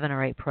 7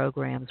 or 8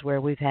 programs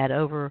where we've had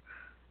over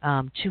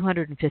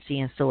 250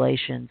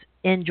 installations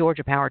in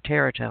Georgia Power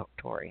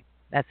territory.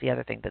 That's the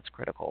other thing that's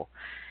critical.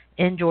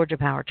 In Georgia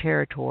Power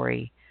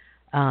territory,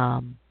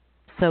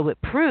 so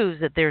it proves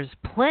that there's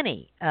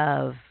plenty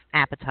of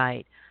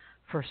appetite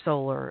for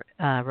solar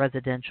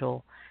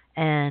residential.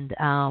 And,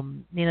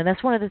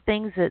 that's one of the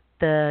things that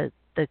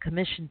the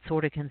commission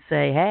sort of can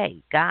say,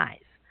 hey,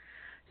 guys,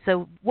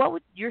 so what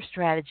would your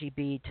strategy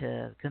be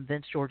to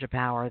convince Georgia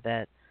Power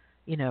that,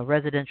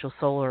 residential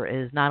solar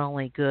is not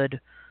only good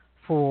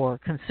for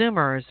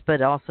consumers,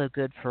 but also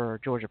good for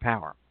Georgia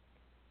Power?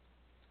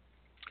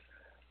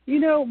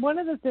 One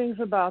of the things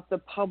about the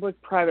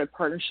public-private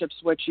partnerships,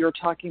 which you're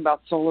talking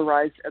about,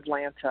 Solarized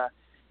Atlanta,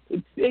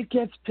 it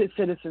gets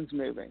citizens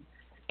moving.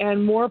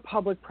 And more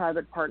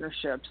public-private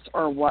partnerships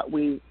are what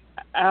we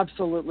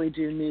absolutely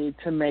do need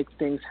to make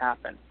things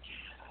happen.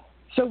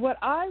 So what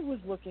I was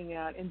looking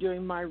at in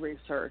doing my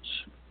research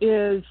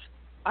is,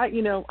 I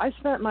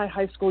spent my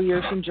high school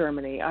years in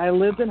Germany. I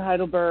lived in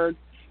Heidelberg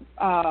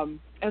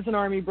as an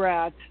Army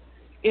brat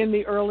in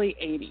the early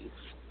 80s.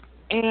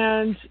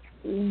 And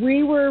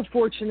we were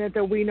fortunate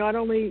that we not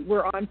only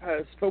were on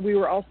post, but we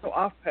were also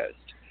off post.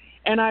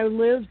 And I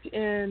lived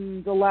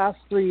in the last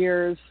 3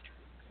 years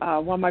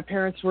while my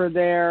parents were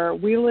there.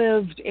 We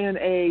lived in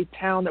a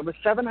town that was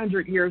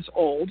 700 years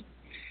old.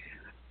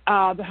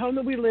 The home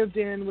that we lived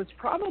in was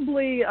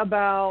probably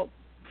about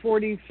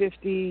 40,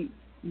 50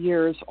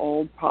 years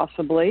old,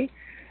 possibly.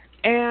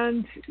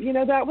 And,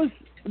 that was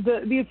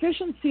the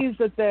efficiencies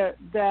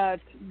that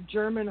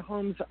German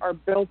homes are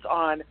built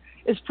on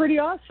is pretty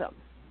awesome.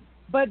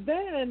 But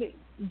then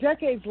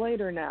decades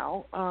later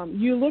now,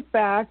 you look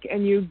back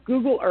and you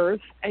Google Earth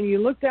and you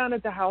look down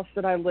at the house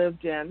that I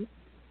lived in,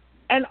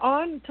 and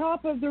on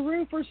top of the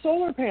roof are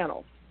solar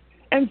panels.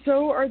 And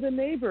so are the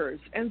neighbors,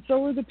 and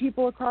so are the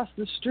people across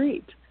the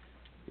street.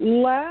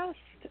 Last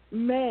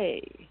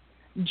May,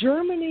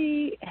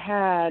 Germany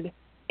had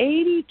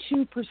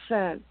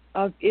 82%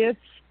 of its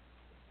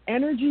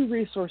energy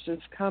resources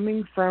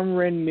coming from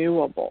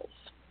renewables.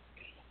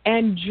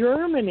 And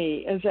Germany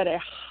is at a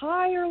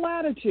higher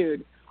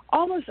latitude,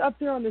 almost up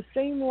there on the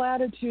same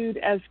latitude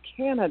as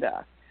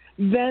Canada,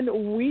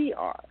 than we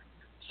are.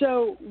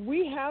 So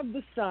we have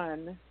the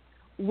sun.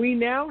 We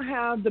now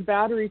have the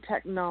battery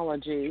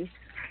technology.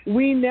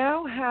 We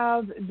now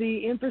have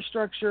the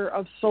infrastructure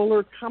of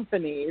solar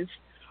companies.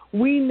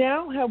 We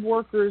now have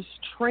workers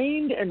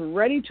trained and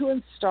ready to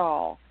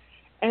install.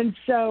 And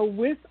so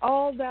with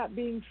all that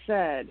being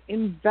said,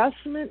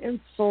 investment in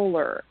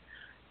solar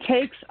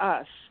takes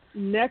us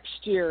next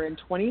year in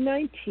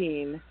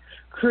 2019,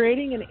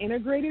 creating an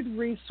integrated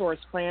resource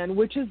plan,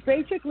 which is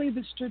basically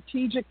the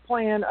strategic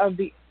plan of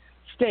the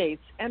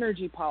state's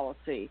energy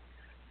policy,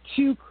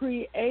 to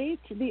create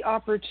the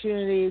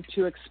opportunity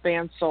to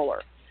expand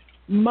solar.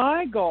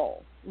 My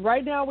goal,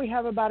 right now we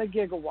have about 1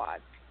 gigawatt.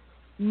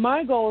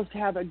 My goal is to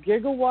have 1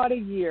 gigawatt a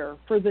year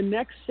for the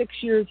next 6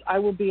 years I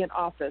will be in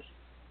office,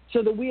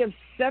 so that we have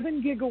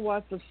 7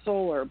 gigawatts of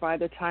solar by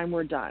the time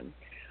we're done.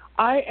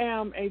 I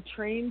am a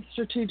trained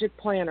strategic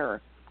planner.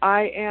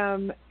 I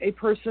am a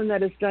person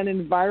that has done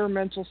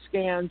environmental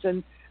scans,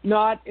 and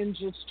not in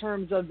just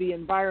terms of the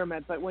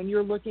environment, but when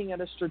you're looking at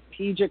a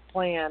strategic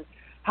plan,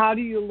 how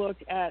do you look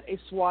at a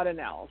SWOT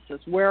analysis?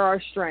 Where are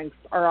our strengths,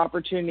 our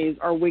opportunities,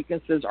 our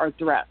weaknesses, our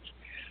threats?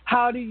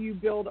 How do you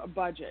build a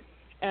budget?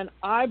 And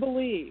I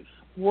believe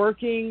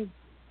working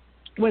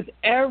with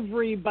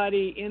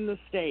everybody in the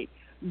state,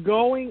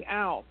 going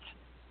out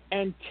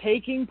and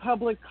taking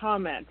public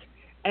comment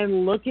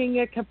and looking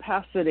at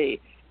capacity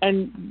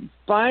and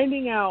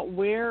finding out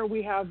where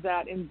we have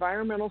that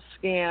environmental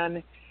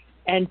scan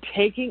and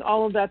taking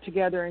all of that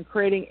together and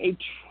creating a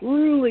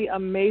truly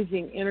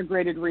amazing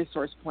integrated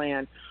resource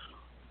plan,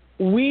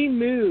 we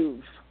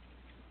move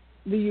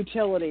the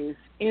utilities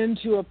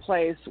into a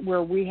place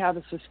where we have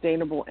a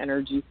sustainable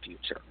energy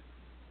future.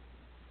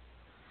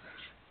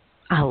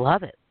 I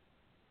love it.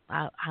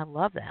 I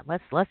love that.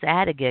 Let's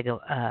add a gig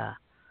a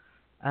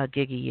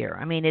year.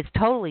 I mean, it's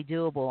totally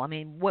doable. I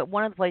mean,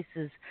 one of the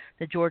places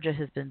that Georgia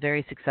has been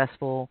very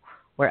successful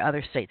where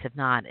other states have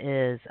not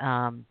is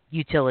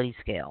utility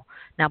scale.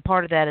 Now,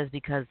 part of that is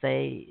because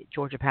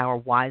Georgia Power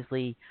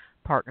wisely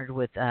partnered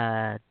with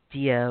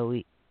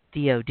DOD,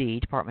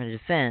 Department of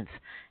Defense,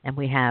 and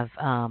we have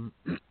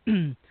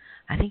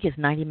I think it's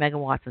 90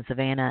 megawatts in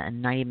Savannah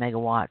and 90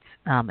 megawatts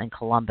in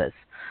Columbus.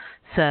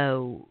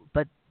 So,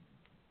 but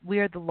we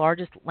are the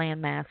largest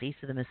landmass east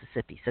of the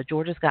Mississippi. So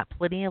Georgia's got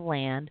plenty of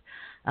land.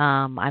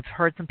 I've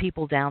heard some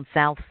people down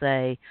south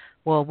say,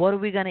 well, what are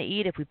we going to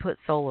eat if we put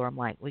solar? I'm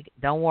like,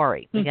 don't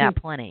worry, we got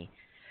plenty,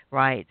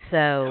 right?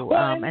 So,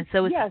 and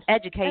so it's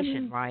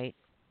education, right?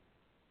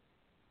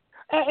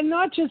 And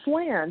not just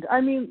land.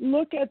 I mean,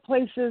 look at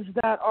places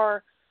that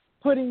are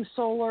putting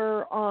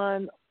solar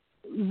on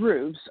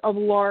roofs of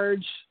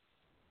large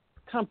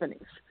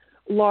companies,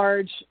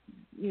 large,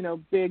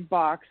 big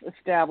box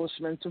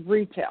establishments of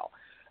retail,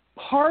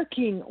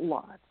 parking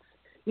lots.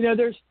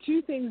 There's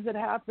two things that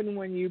happen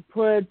when you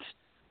put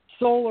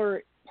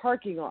solar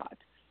parking lots.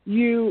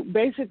 You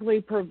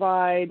basically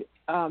provide,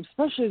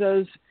 especially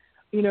those,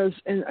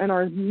 in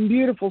our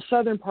beautiful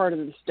southern part of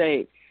the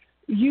state,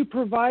 you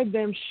provide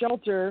them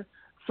shelter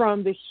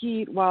from the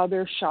heat while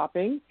they're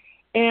shopping,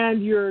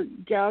 and you're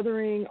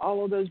gathering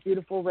all of those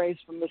beautiful rays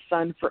from the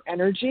sun for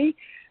energy.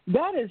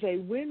 That is a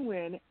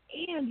win-win,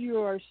 and you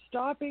are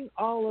stopping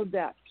all of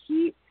that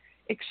heat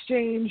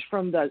exchange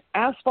from the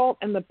asphalt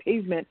and the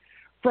pavement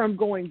from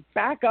going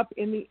back up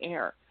in the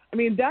air. I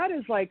mean, that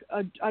is like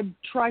a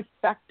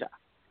trifecta.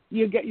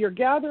 You're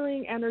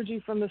gathering energy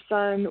from the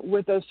sun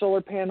with those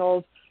solar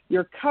panels.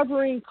 You're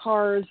covering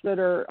cars that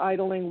are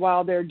idling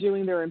while they're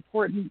doing their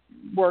important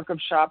work of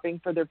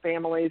shopping for their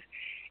families.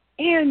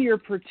 And you're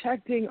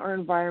protecting our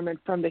environment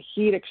from the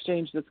heat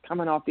exchange that's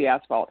coming off the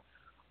asphalt.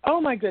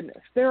 Oh, my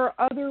goodness. There are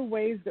other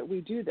ways that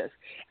we do this.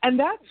 And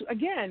that's,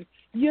 again,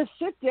 you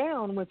sit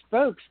down with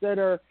folks that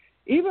are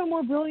even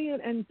more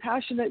brilliant and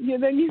passionate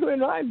than you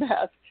and I,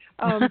 Beth,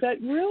 that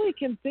really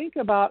can think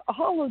about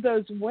all of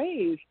those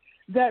ways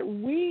that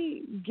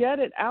we get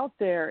it out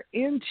there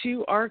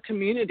into our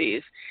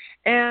communities.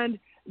 And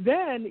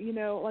then,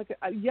 like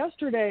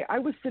yesterday, I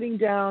was sitting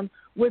down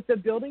with the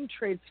building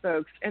trades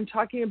folks and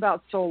talking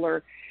about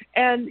solar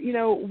and,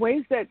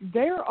 ways that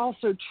they're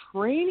also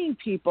training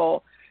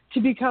people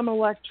to become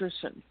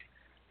electricians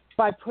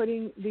by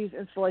putting these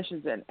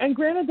installations in. And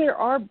granted,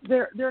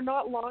 they're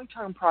not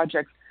long-term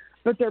projects,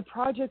 but they're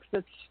projects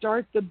that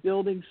start the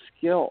building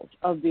skills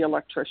of the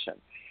electrician.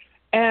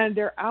 And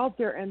they're out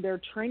there and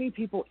they're training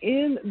people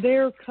in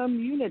their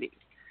community.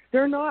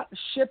 They're not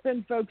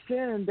shipping folks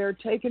in. They're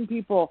taking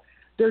people,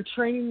 they're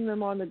training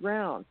them on the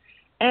ground.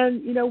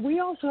 And, we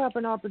also have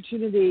an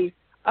opportunity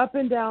up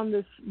and down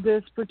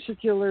this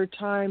particular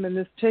time and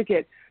this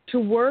ticket to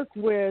work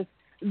with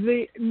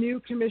the new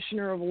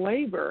Commissioner of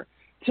Labor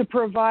to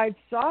provide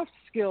soft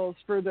skills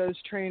for those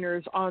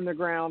trainers on the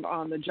ground,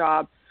 on the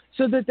job,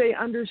 so that they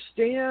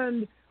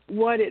understand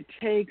what it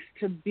takes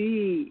to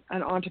be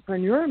an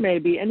entrepreneur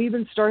maybe and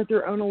even start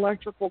their own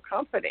electrical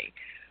company.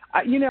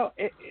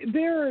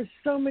 There are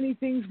so many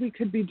things we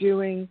could be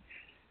doing.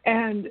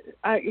 And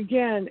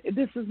again,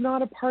 this is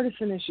not a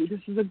partisan issue.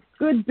 This is a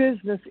good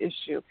business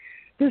issue.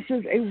 This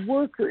is a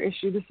worker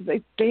issue. This is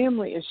a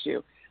family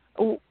issue.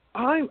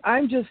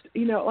 I'm just,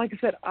 like I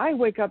said, I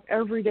wake up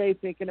every day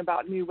thinking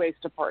about new ways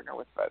to partner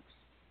with folks.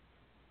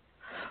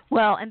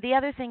 Well, and the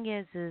other thing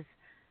is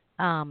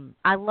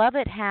I love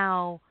it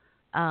how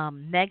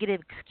negative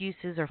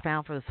excuses are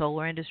found for the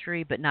solar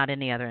industry, but not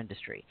any other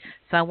industry.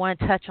 So I want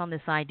to touch on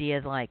this idea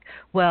of like,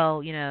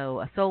 well,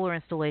 a solar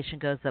installation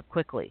goes up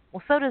quickly.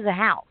 Well, so does a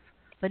house.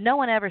 But no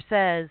one ever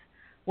says,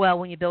 well,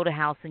 when you build a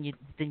house, then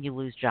you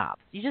lose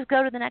jobs. You just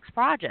go to the next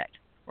project,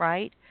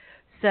 right?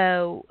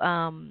 So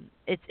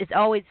it's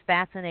always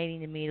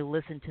fascinating to me to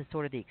listen to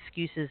sort of the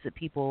excuses that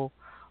people,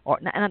 or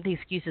not the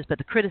excuses, but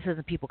the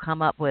criticism people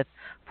come up with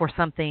for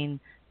something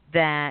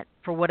that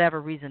for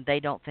whatever reason they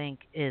don't think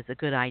is a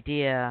good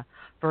idea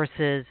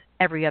versus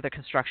every other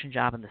construction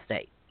job in the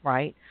state,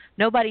 right?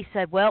 Nobody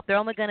said, well, they're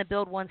only going to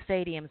build one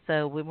stadium,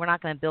 so we're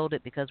not going to build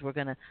it because they're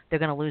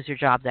going to lose their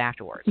jobs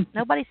afterwards.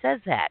 Nobody says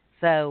that.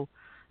 So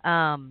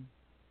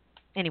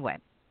anyway,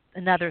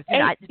 another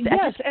thing.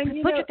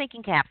 Put your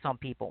thinking caps on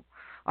people.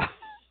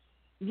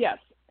 Yes.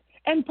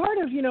 And part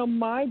of,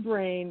 my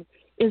brain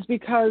is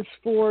because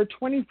for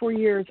 24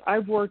 years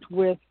I've worked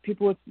with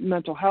people with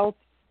mental health,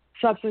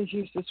 substance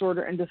use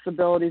disorder, and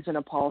disabilities in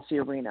a policy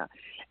arena.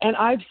 And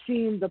I've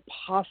seen the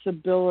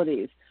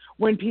possibilities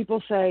when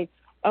people say,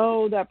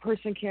 oh, that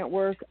person can't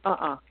work.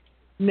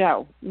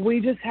 No, we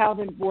just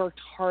haven't worked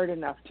hard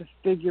enough to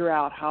figure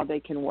out how they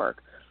can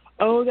work.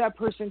 oh, that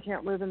person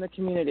can't live in the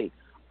community.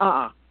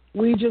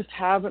 We just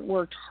haven't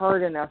worked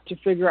hard enough to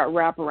figure out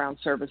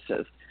wraparound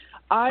services.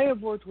 I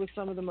have worked with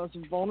some of the most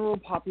vulnerable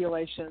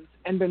populations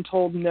and been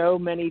told no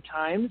many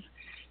times.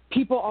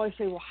 People always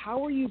say, well,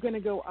 how are you going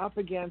to go up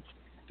against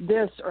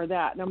this or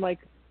that? And I'm like,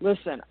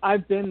 listen,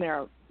 I've been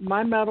there.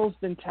 My metal's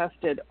been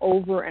tested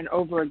over and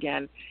over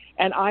again,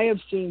 and I have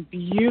seen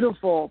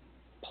beautiful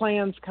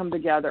plans come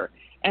together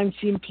and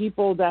seen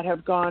people that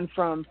have gone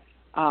from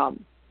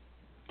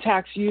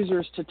tax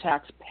users to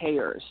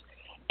taxpayers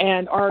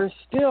and are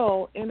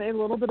still in a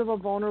little bit of a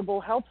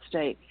vulnerable health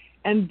state,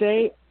 and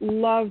they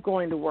love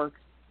going to work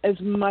as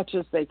much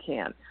as they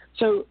can.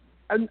 So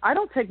I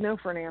don't take no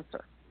for an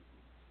answer.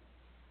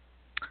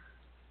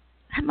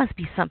 That must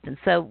be something.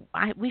 So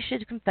we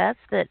should confess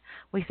that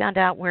we found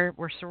out we're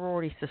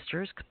sorority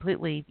sisters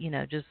completely,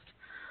 just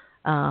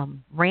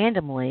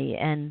randomly,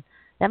 and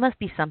that must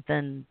be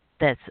something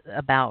that's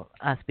about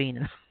us being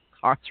in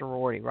our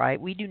sorority, right?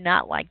 We do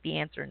not like the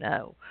answer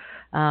no.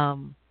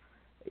 And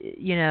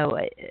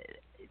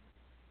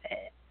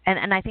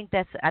I think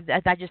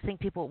I just think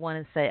people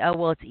want to say, oh,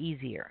 well, it's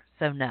easier,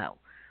 so no,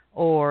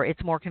 or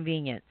it's more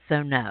convenient,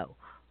 so no,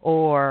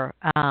 or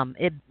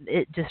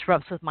it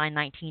disrupts with my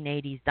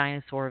 1980s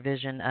dinosaur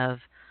vision of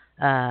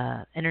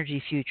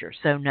energy future,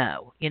 so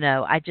no.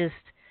 I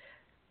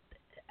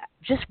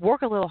just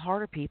work a little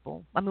harder,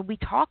 people. I mean, we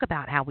talk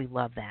about how we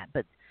love that,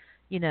 but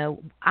we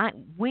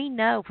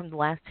know from the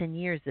last 10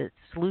 years that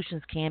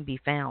solutions can be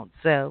found.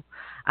 So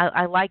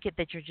I like it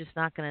that you're just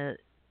not going to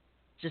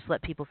just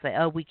let people say,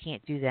 oh, we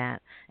can't do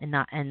that, and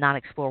not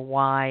explore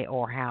why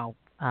or how.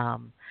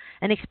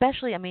 And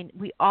especially, I mean,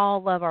 we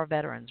all love our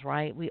veterans,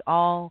 right? We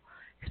all,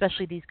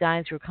 especially these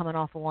guys who are coming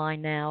off the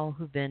line now,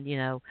 who've been,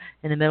 in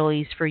the Middle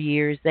East for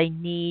years. They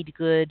need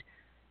good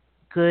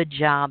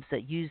jobs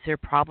that use their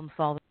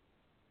problem-solving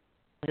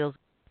skills.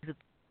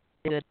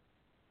 Good,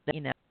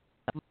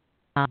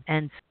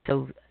 and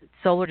so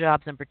solar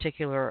jobs in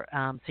particular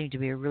seem to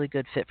be a really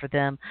good fit for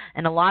them.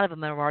 And a lot of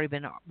them have already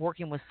been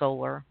working with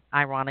solar,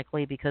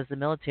 ironically, because the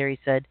military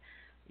said,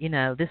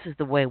 this is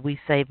the way we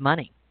save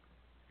money,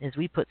 is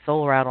we put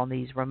solar out on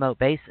these remote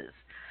bases.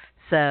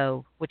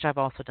 So, which I've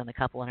also done a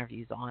couple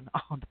interviews on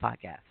the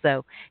podcast.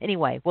 So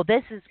anyway, well,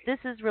 this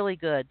is really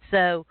good.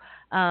 So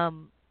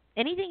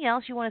anything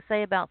else you want to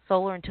say about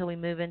solar until we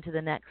move into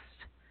the next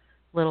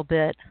little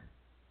bit?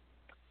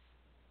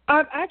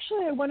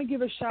 Actually, I want to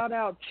give a shout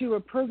out to a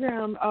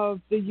program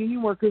of the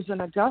union workers in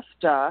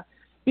Augusta,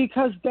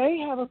 because they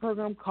have a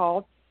program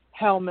called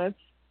Helmets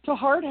to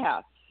Hard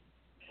Hats.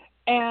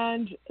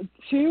 And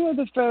two of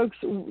the folks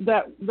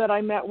that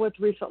I met with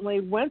recently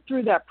went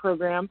through that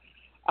program.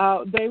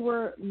 They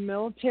were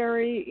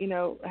military,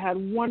 had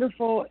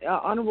wonderful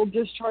honorable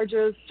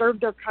discharges,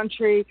 served their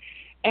country.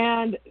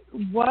 And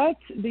what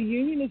the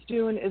union is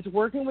doing is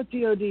working with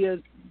DOD.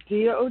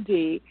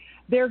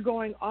 They're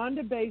going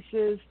onto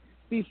bases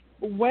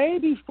way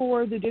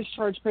before the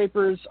discharge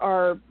papers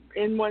are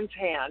in one's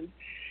hand,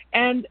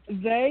 and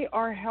they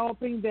are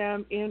helping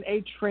them in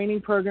a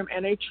training program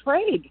and a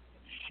trade.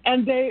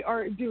 And they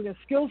are doing a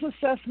skills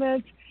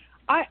assessment.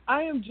 I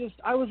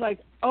was like,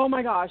 oh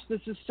my gosh, this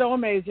is so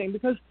amazing,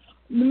 because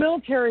the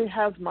military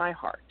has my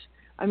heart.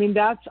 I mean,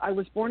 I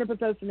was born at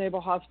Bethesda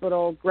Naval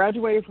Hospital,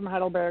 graduated from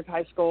Heidelberg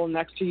High School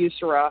next to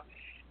USERA,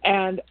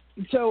 and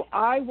so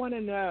I want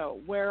to know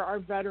where our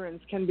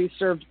veterans can be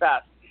served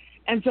best.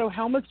 And so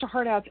Helmets to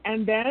Hard Hats,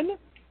 and then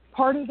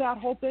part of that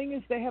whole thing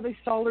is they have a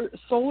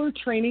solar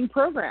training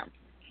program,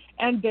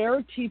 and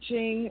they're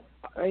teaching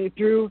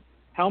through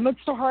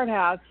Helmets to Hard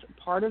Hats.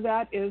 Part of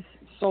that is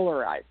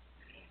Solarize,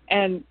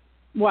 and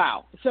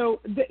wow. So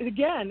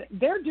again,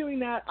 they're doing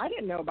that. I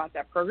didn't know about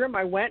that program.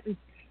 I went and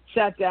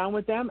sat down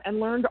with them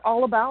and learned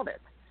all about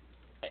it.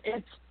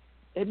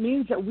 It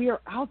means that we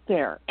are out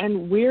there,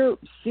 and we're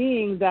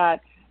seeing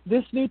that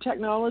this new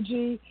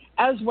technology,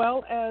 as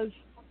well as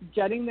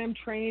getting them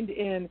trained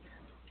in,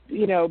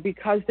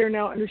 because they're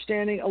now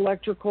understanding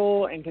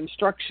electrical and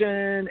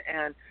construction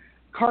and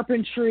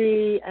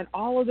carpentry and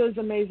all of those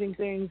amazing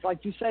things,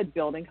 like you said,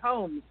 building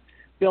homes,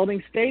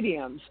 building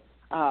stadiums.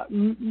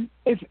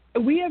 If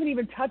we haven't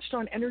even touched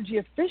on energy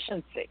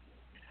efficiency,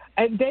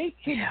 they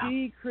could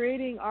be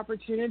creating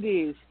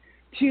opportunities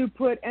to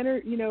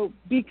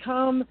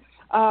become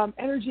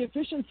energy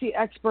efficiency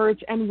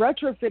experts and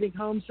retrofitting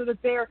homes so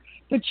that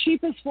the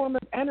cheapest form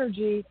of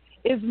energy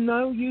is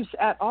no use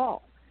at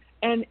all.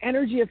 And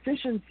energy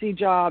efficiency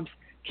jobs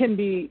can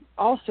be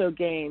also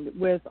gained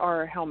with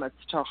our Helmets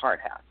to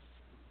Hard Hats.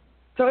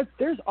 So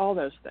there's all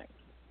those things.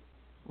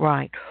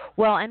 Right.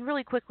 Well, and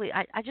really quickly,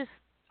 I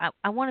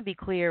want to be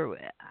clear.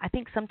 I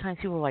think sometimes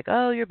people are like,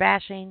 oh, you're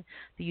bashing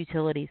the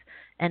utilities.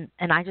 And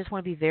I just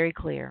want to be very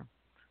clear.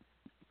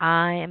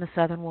 I am a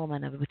Southern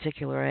woman of a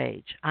particular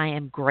age. I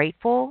am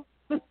grateful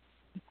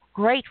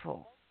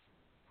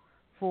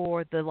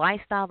for the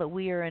lifestyle that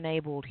we are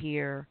enabled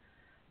here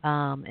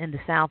in the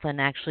South,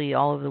 and actually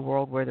all over the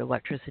world where the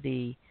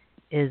electricity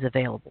is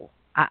available.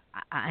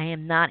 I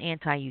am not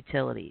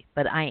anti-utility,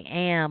 but I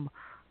am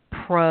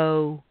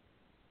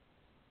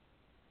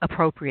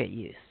pro-appropriate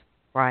use.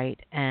 right?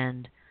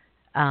 And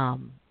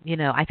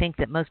I think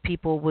that most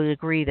people would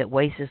agree that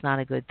waste is not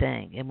a good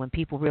thing. And when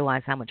people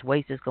realize how much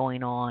waste is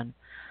going on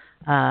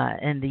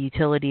in the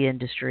utility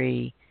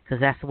industry, because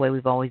that's the way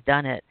we've always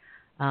done it,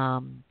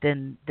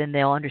 then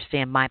they'll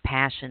understand my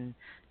passion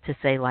to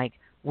say, like,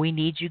 we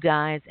need you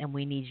guys and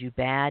we need you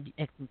bad,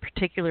 in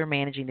particular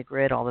managing the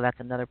grid, although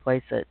that's another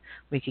place that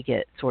we could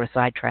get sort of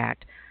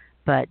sidetracked.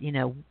 But,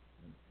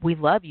 we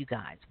love you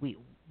guys.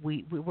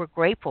 We're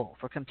grateful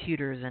for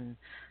computers and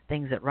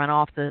things that run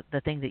off the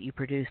thing that you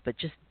produce, but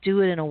just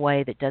do it in a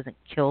way that doesn't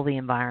kill the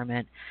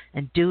environment,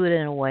 and do it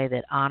in a way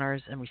that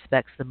honors and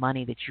respects the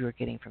money that you are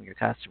getting from your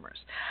customers.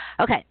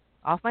 Okay,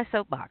 off my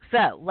soapbox.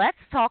 So let's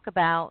talk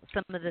about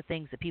some of the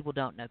things that people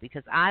don't know,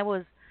 because I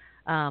was,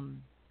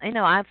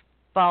 I've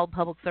followed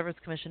Public Service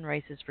Commission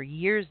races for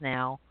years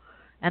now,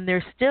 and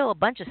there's still a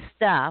bunch of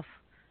stuff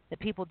that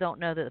people don't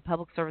know that the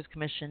Public Service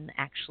Commission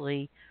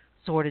actually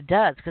sort of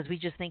does, because we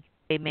just think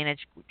they manage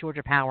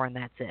Georgia Power and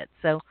that's it.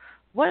 So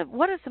what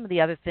are some of the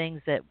other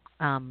things that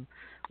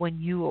when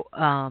you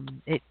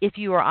if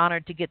you are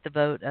honored to get the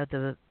vote of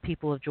the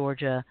people of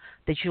Georgia,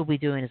 that you'll be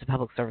doing as a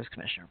Public Service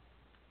Commissioner?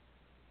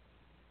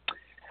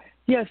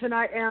 Yes, and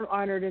I am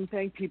honored and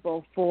thank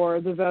people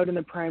for the vote in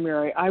the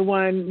primary. I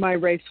won my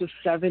race with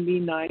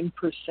 79%,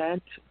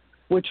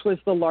 which was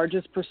the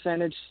largest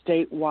percentage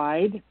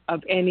statewide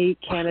of any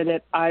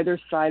candidate either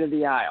side of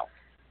the aisle.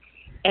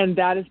 And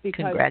that is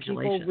because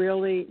people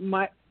really,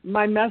 my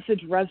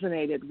message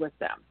resonated with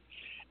them.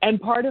 And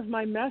part of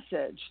my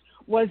message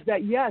was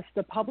that, yes,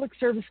 the Public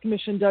Service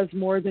Commission does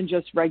more than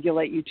just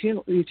regulate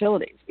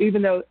utilities,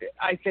 even though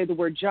I say the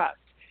word just.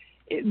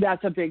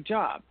 That's a big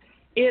job.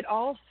 It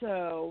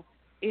also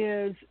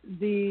is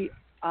the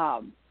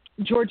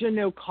Georgia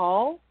No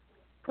Call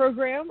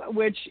program,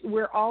 which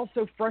we're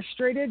also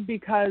frustrated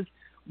because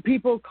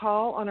people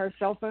call on our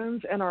cell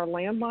phones and our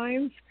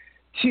landlines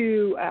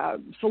to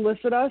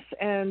solicit us,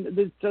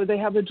 and so they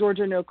have the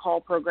Georgia No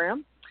Call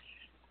program.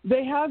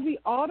 They have the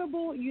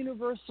Audible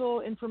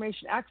Universal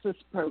Information Access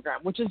Program,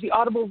 which is the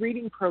audible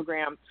reading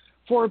program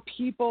for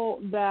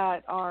people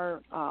that are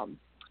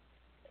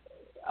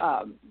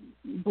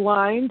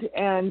blind,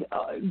 and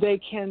they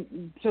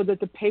can, so that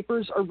the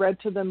papers are read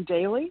to them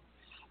daily.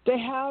 They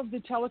have the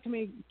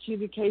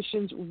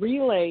telecommunications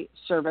relay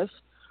service,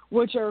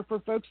 which are for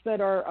folks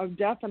that are of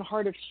deaf and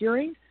hard of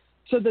hearing,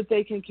 so that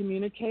they can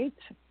communicate.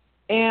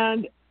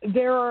 And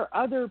there are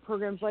other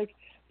programs, like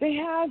they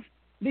have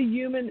the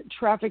human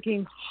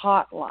trafficking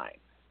hotline,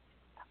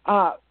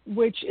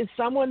 which is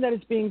someone that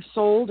is being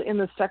sold in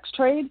the sex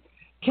trade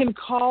can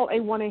call a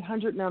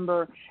 1-800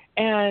 number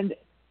and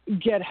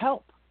get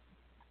help.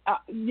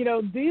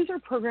 These are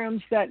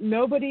programs that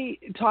nobody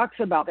talks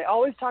about. They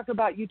always talk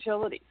about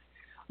utilities,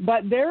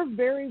 but they're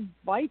very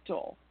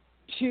vital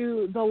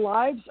to the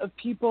lives of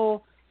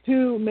people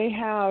who may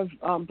have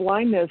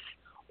blindness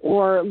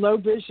or low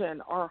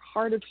vision or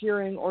hard of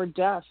hearing or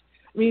deaf.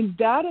 I mean,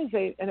 that is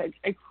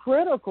a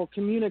critical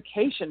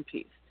communication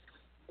piece.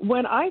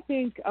 When I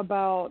think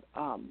about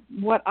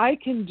what I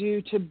can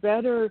do to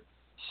better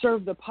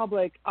serve the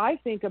public, I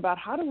think about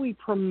how do we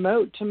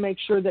promote to make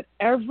sure that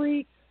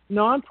every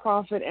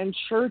nonprofit and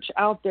church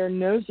out there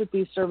knows that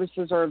these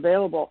services are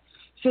available,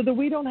 so that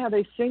we don't have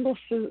a single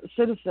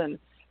citizen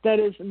that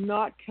is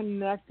not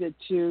connected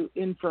to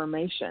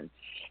information.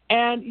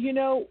 And,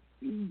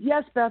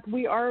 yes, Beth,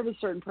 we are of a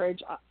certain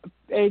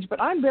age,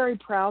 but I'm very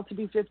proud to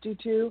be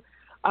 52.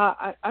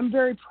 I'm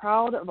very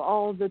proud of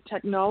all the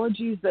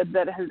technologies that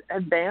has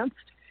advanced.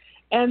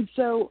 And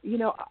so,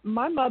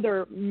 my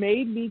mother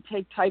made me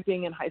take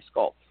typing in high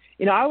school.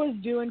 I was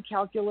doing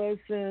calculus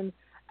and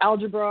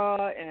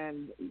algebra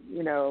and,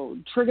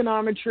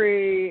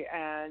 trigonometry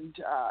and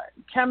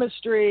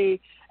chemistry,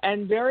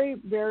 and very,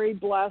 very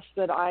blessed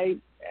that I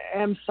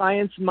am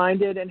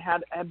science-minded and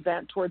had a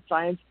bent towards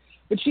science.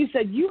 But she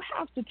said, you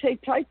have to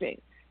take typing.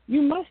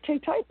 You must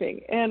take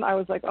typing. And I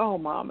was like, oh,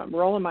 Mom, I'm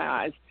rolling my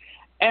eyes.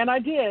 And I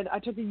did. I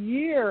took a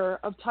year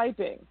of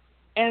typing.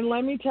 And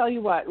let me tell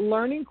you what,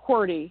 learning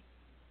QWERTY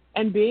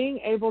and being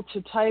able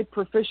to type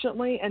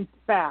proficiently and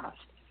fast,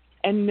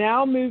 and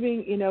now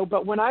moving,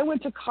 but when I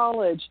went to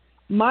college,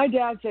 my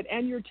dad said,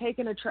 and you're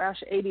taking a Trash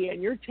 80,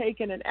 and you're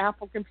taking an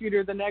Apple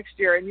computer the next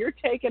year, and you're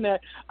taking a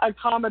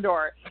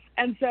Commodore.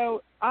 And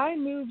so I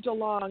moved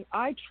along.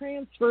 I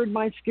transferred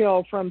my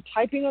skill from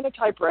typing on a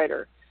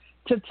typewriter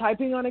to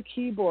typing on a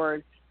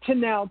keyboard to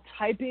now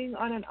typing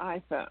on an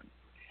iPhone.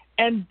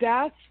 And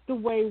that's the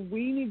way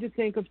we need to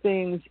think of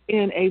things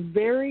in a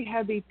very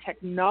heavy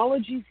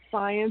technology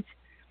science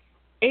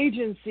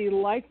agency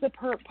like the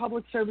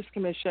Public Service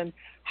Commission.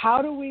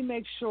 How do we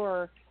make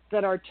sure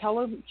that our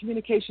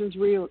telecommunications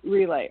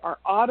relay, our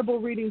audible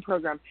reading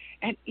program,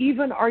 and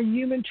even our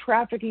human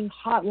trafficking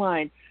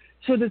hotline,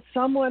 so that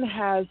someone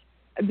has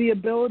the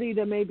ability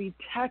to maybe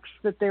text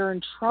that they're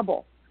in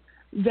trouble,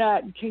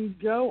 that can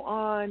go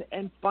on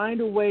and find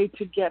a way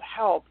to get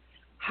help?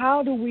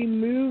 How do we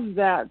move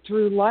that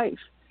through life?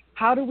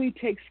 How do we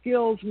take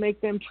skills, make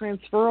them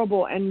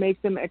transferable, and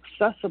make them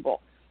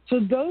accessible? So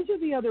those are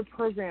the other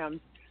programs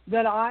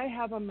that I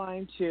have a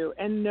mind to,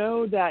 and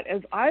know that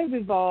as I've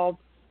evolved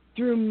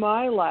through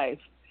my life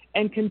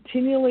and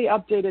continually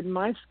updated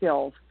my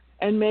skills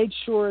and made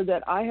sure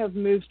that I have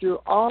moved through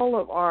all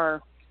of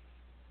our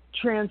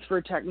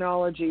transfer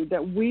technology,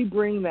 that we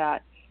bring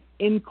that,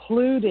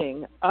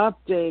 including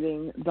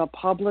updating the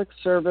public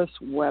service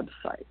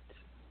website.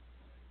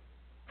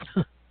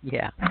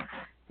 Yeah.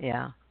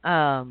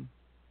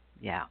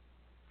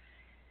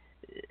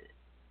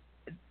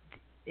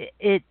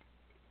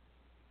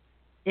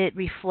 It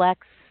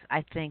reflects,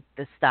 I think,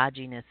 the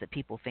stodginess that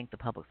people think the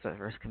Public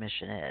Service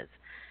Commission is.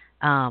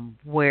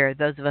 Where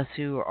those of us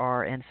who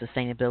are in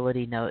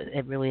sustainability know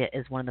it really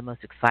is one of the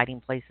most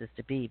exciting places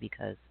to be,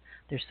 because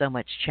there's so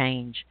much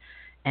change,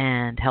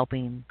 and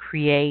helping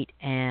create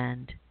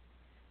and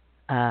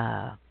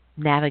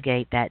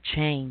navigate that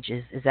change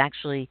is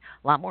actually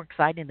a lot more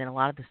exciting than a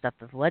lot of the stuff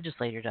that the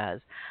legislator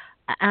does.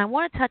 And I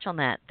want to touch on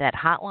that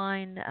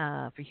hotline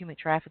for human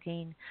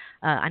trafficking.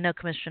 I know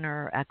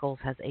Commissioner Eccles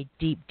has a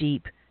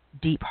deep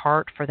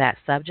heart for that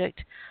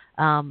subject.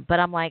 But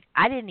I'm like,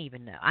 I didn't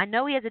even know. I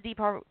know he has a deep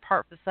heart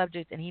for the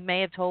subject, and he may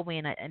have told me,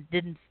 and it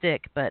didn't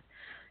stick. But,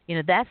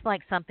 that's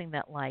like something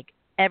that, like,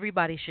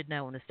 everybody should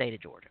know in the state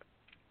of Georgia.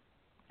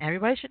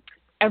 Everybody should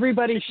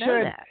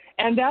know that.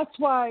 And that's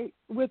why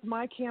with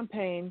my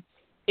campaign,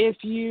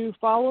 if you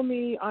follow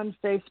me on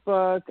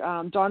Facebook,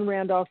 Dawn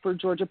Randolph for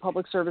Georgia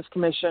Public Service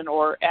Commission,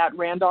 or at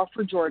Randolph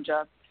for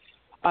Georgia,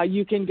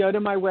 you can go to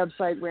my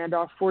website,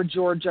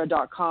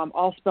 randolphforgeorgia.com,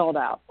 all spelled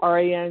out,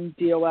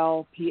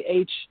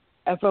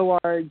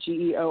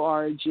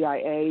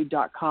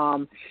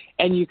 RANDOLPHFORGEORGIA.com,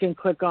 and you can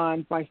click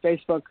on my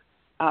Facebook,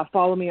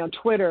 follow me on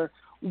Twitter.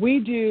 We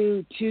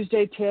do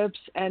Tuesday tips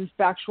and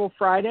Factual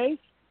Fridays,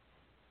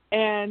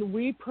 and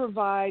we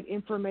provide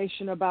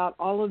information about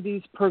all of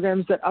these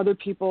programs that other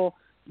people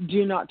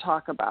do not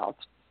talk about.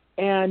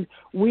 And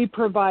we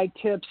provide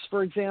tips.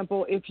 For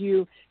example, if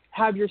you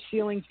have your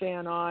ceiling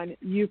fan on,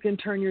 you can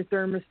turn your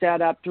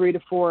thermostat up 3 to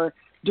 4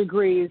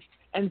 degrees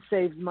and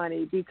save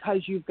money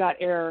because you've got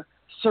air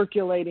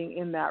circulating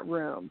in that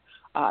room.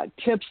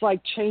 Tips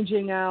like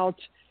changing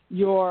out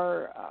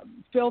your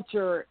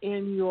filter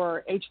in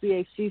your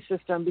HVAC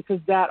system, because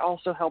that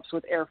also helps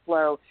with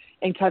airflow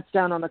and cuts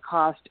down on the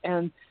cost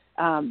and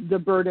the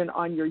burden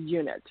on your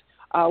unit.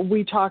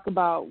 We talk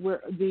about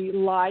the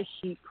LI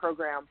Heat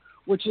program,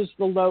 which is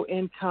the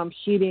low-income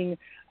heating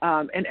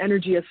and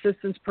energy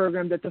assistance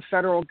program that the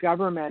federal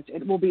government,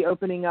 it will be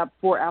opening up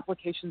for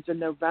applications in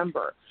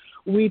November.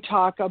 We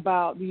talk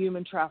about the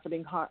human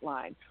trafficking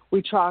hotline.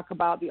 We talk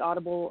about the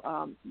audible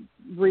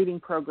reading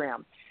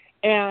program.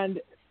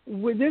 And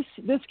with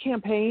this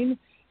campaign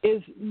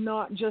is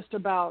not just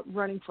about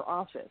running for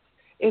office.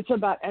 It's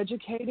about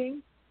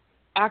educating,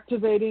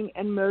 activating,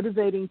 and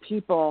motivating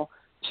people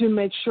to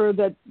make sure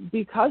that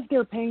because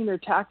they're paying their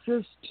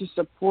taxes to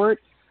support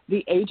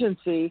the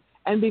agency,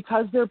 and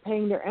because they're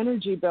paying their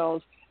energy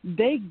bills,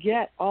 they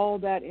get all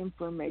that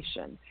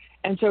information.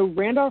 And so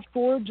Randolph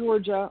for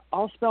Georgia,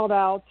 all spelled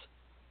out,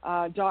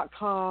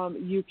 .com,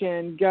 you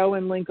can go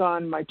and link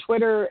on my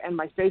Twitter and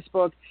my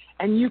Facebook,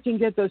 and you can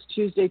get those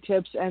Tuesday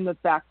tips and the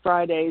Fact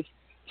Fridays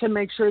to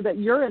make sure that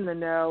you're in the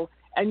know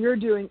and you're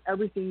doing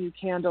everything you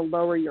can to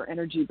lower your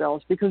energy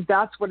bills, because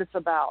that's what it's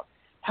about,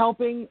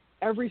 helping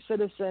every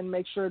citizen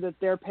make sure that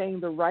they're paying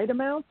the right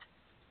amount,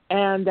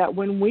 and that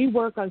when we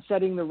work on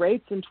setting the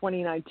rates in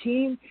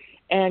 2019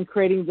 and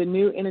creating the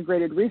new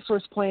integrated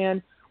resource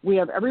plan, we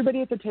have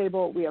everybody at the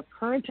table, we have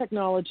current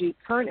technology,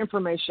 current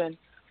information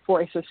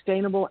for a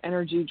sustainable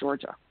energy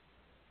Georgia.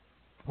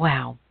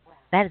 Wow.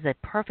 That is a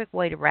perfect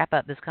way to wrap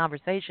up this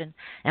conversation.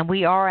 And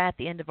we are at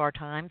the end of our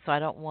time, so I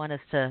don't want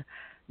us to,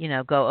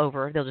 go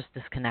over. They'll just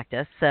disconnect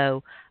us.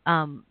 So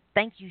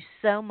thank you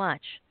so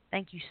much.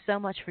 Thank you so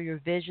much for your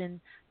vision,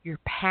 your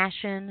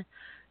passion,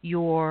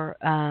 your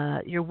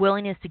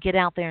willingness to get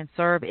out there and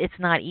serve. It's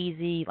not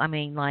easy. I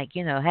mean,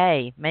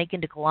 hey, Macon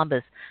to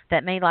Columbus,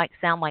 that may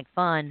sound like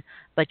fun,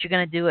 but you're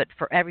going to do it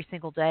for every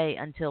single day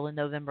until the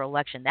November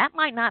election. That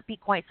might not be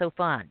quite so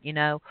fun,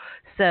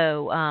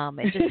 So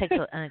it just takes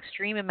an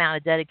extreme amount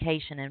of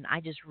dedication, and I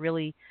just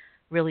really,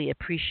 really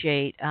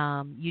appreciate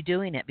you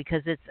doing it,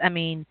 because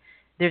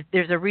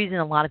there's a reason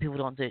a lot of people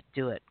don't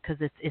do it, because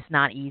it's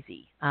not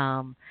easy.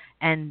 And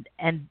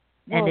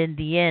in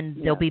the end,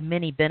 there'll be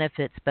many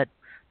benefits, but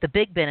the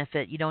big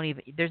benefit,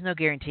 there's no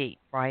guarantee,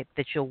 right,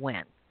 that you'll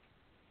win.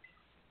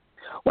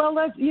 Well,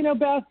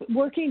 Beth,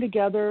 working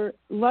together,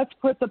 let's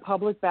put the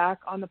public back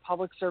on the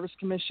Public Service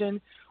Commission.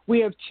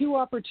 We have 2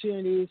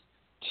 opportunities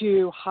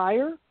to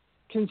hire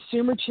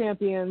consumer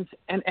champions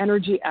and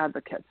energy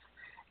advocates.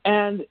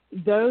 And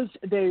they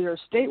are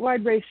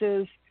statewide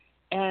races,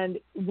 and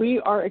we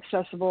are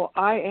accessible.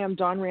 I am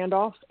Dawn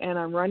Randolph, and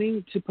I'm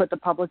running to put the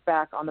public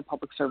back on the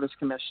Public Service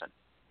Commission.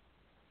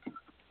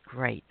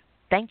 Great.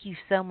 Thank you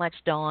so much,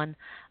 Dawn.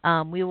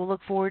 We will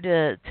look forward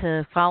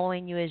to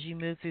following you as you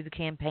move through the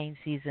campaign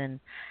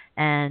season,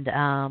 and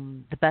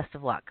the best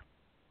of luck.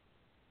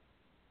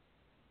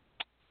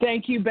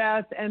 Thank you,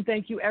 Beth, and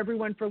thank you,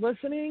 everyone, for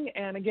listening.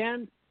 And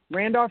again,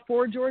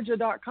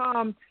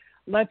 RandolphForGeorgia.com.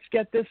 let's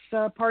get this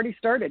party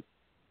started.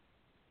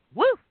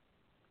 Woo!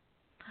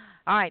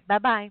 All right.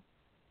 Bye-bye.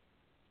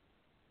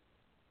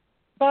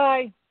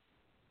 Bye.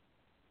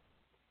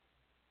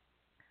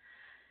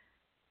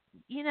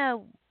 You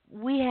know,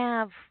 we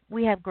have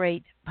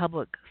great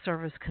public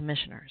service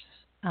commissioners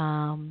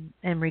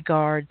in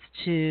regards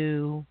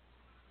to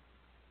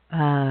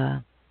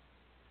the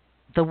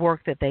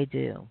work that they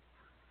do.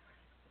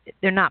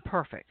 They're not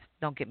perfect.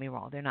 Don't get me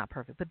wrong; they're not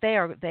perfect, but they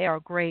are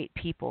great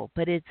people.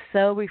 But it's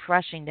so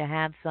refreshing to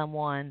have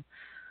someone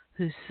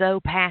who's so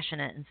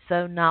passionate and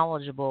so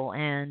knowledgeable,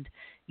 and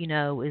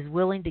is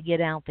willing to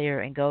get out there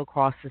and go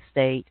across the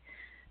state.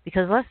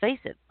 Because let's face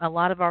it, a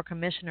lot of our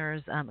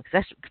commissioners,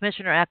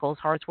 Commissioner Eccles,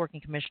 hardest working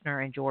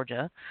commissioner in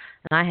Georgia,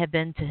 and I have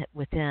been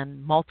with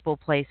him multiple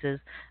places.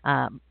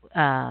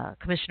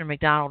 Commissioner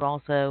McDonald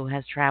also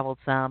has traveled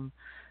some,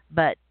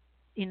 but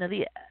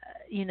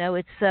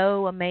it's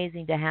so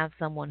amazing to have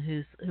someone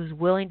who's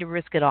willing to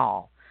risk it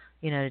all,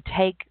 to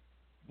take,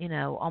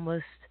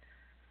 almost,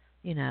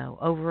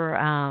 over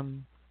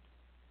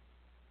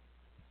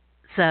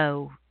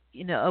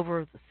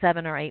over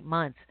 7 or 8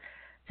 months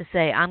to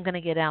say, I'm going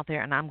to get out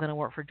there and I'm going to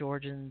work for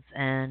Georgians.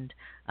 And,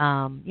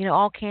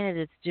 all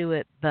candidates do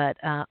it, but,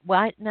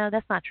 no,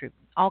 that's not true.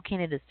 All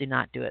candidates do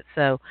not do it.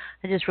 So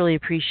I just really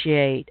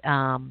appreciate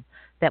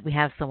that we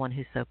have someone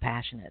who's so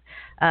passionate.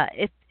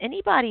 If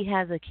anybody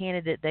has a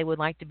candidate they would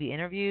like to be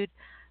interviewed,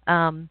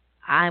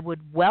 I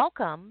would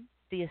welcome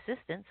the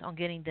assistance on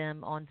getting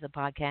them onto the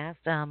podcast.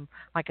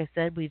 Like I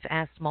said, we've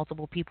asked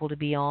multiple people to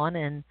be on,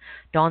 and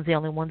Dawn's the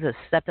only one that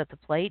stepped up the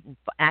plate and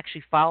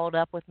actually followed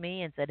up with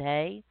me and said,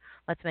 "Hey,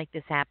 let's make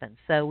this happen."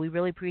 So we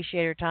really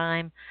appreciate your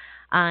time.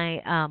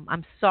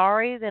 I'm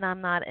sorry that I'm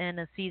not in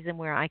a season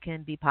where I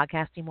can be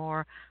podcasting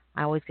more.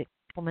 I always get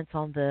compliments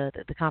on the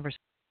conversation.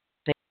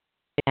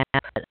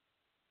 But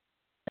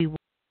we will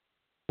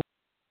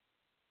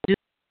do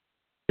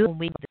when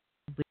we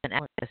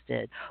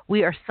did.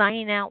 We are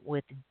signing out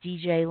with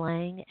DJ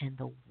Lang and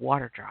the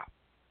Water Drop.